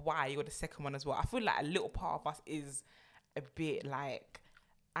part of why you're the second one as well. I feel like a little part of us is a bit like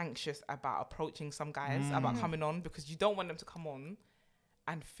anxious about approaching some guys about coming on, because you don't want them to come on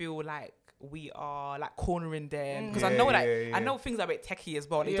and feel like we are like cornering them, because I know I know things are a bit techie as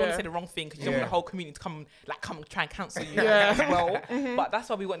well. You don't want to say the wrong thing because you don't want the whole community to come and try and cancel you as well. But that's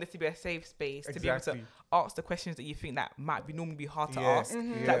why we want this to be a safe space to be able to ask the questions that you think that might be normally be hard to ask.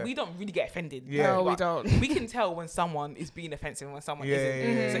 Like, we don't really get offended. No, we don't. We can tell when someone is being offensive and when someone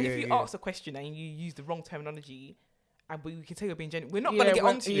isn't. So if you ask a question and you use the wrong terminology, and we can tell you're being genuine, we're not gonna get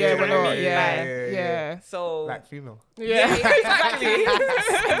onto you. We're not. Yeah. So Black female. Yeah, exactly.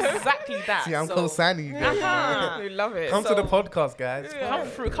 Exactly that. See, I'm co-signing you guys. We love it. Come to the podcast, guys.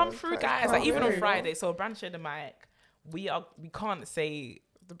 Come through, guys. Like, even on Friday. So Brand Share the Mic, we can't say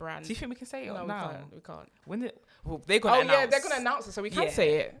the brand. Do you think we can say it? No, now? we can't. When they're gonna announce. They're gonna announce it, so we can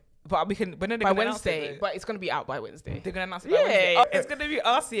say it. But we can. When are they by gonna Wednesday? announce it? But it's gonna be out by Wednesday. They're gonna announce it by Wednesday. Oh, it's gonna be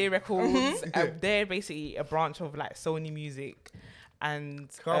RCA Records. They're basically a branch of like Sony Music. And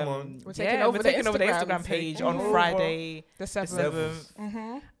we're taking over the Instagram page on Friday the 7th.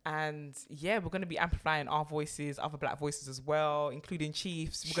 And we're going to be amplifying our voices, other black voices as well, including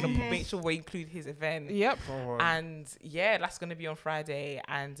Chiefs. We're going to make sure we include his event. Yep. And that's going to be on Friday.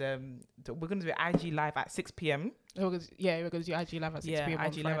 And we're going to do IG Live at 6 p.m. We're going to do IG Live at 6 p.m.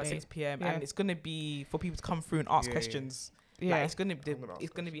 IG Live at 6 p.m. And it's going to be for people to come through and ask questions. Yeah. Like, it's going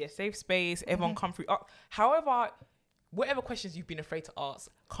to be a safe space. Everyone come through. However, whatever questions you've been afraid to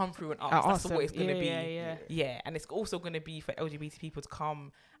ask, come through and ask. That's what it's going to be. Yeah. And it's also going to be for LGBT people to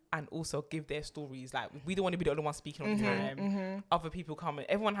come and also give their stories. Like, we don't want to be the only one speaking all the time. Other people come and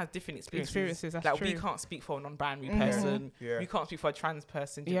everyone has different experiences. That's like, true. we can't speak for a non-binary person. We can't speak for a trans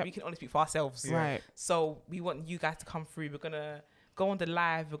person. We can only speak for ourselves. Right. So we want you guys to come through. We're going to go on the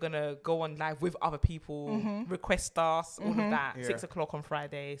live. We're going to go on live with other people, request us, all of that. 6 o'clock on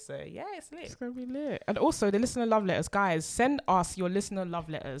Friday. So, it's lit. It's going to be lit. And also, the listener love letters. Guys, send us your listener love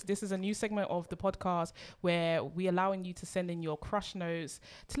letters. This is a new segment of the podcast where we're allowing you to send in your crush notes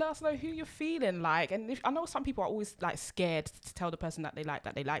to let us know who you're feeling like. And I know some people are always like scared to tell the person that they like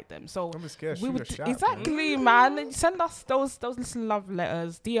them. So I'm scared. We would man. Send us those listener love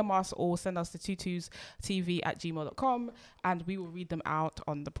letters. DM us or send us to tutusTV@gmail.com, and we will read them out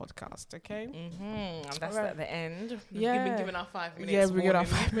on the podcast. Okay. And that's at the end. We've been given our 5 minutes. Yeah, we're given our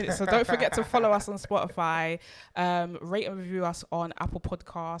 5 minutes. So don't forget to follow us on Spotify, rate and review us on Apple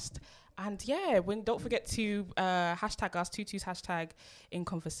Podcast. And don't forget to hashtag us, tutus #in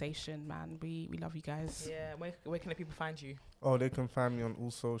conversation, man. We love you guys. Yeah, where can the people find you? Oh, they can find me on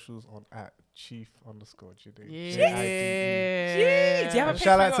all socials on @chief_Jide. Yeah. Do you have a page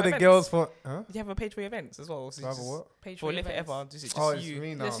Shout for out your to the events? girls for. Huh? Do you have a page for your events as well? Do I have a what? Page for Live Forever. Is it just it's you?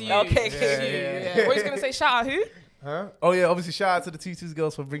 me now. Just man. you. Okay. Yeah. What are you gonna say? Shout out who? Huh? Oh yeah, obviously shout out to the Tutus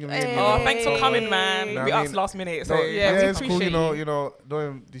girls for bringing me in. Oh, thanks for coming, man. Nah, We I asked mean, last minute. So we it's cool. appreciate You know,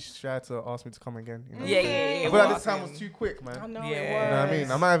 don't be shy to ask me to come again. You know? Yeah. I feel like this time was too quick, man. I know Yeah. it was. You know what I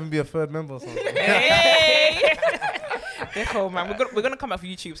mean? I might even be a third member or something. Hey. Defo, man. We're gonna come back for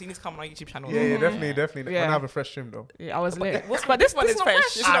YouTube, so you need to come on our YouTube channel. Yeah, definitely. Yeah. When I have a fresh trim though. Yeah, I was lit. But this one is not fresh.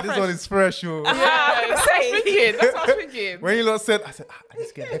 fresh. It's not This fresh. one is fresh, yo. Yeah, that's what I was thinking. That's what I was thinking. When you lot said, I said, I need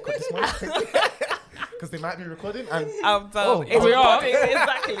to get a haircut this morning. Because they might be recording. And I'm done. Oh, We oh. are.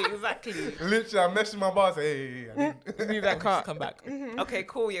 Exactly. literally, I'm messaging my boss. Hey, I Need that cut. Come back. Okay,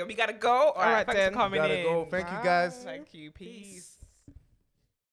 cool. Yeah, we gotta go. All right, thanks then. for coming gotta in. go. Thank you guys. Thank you. Peace.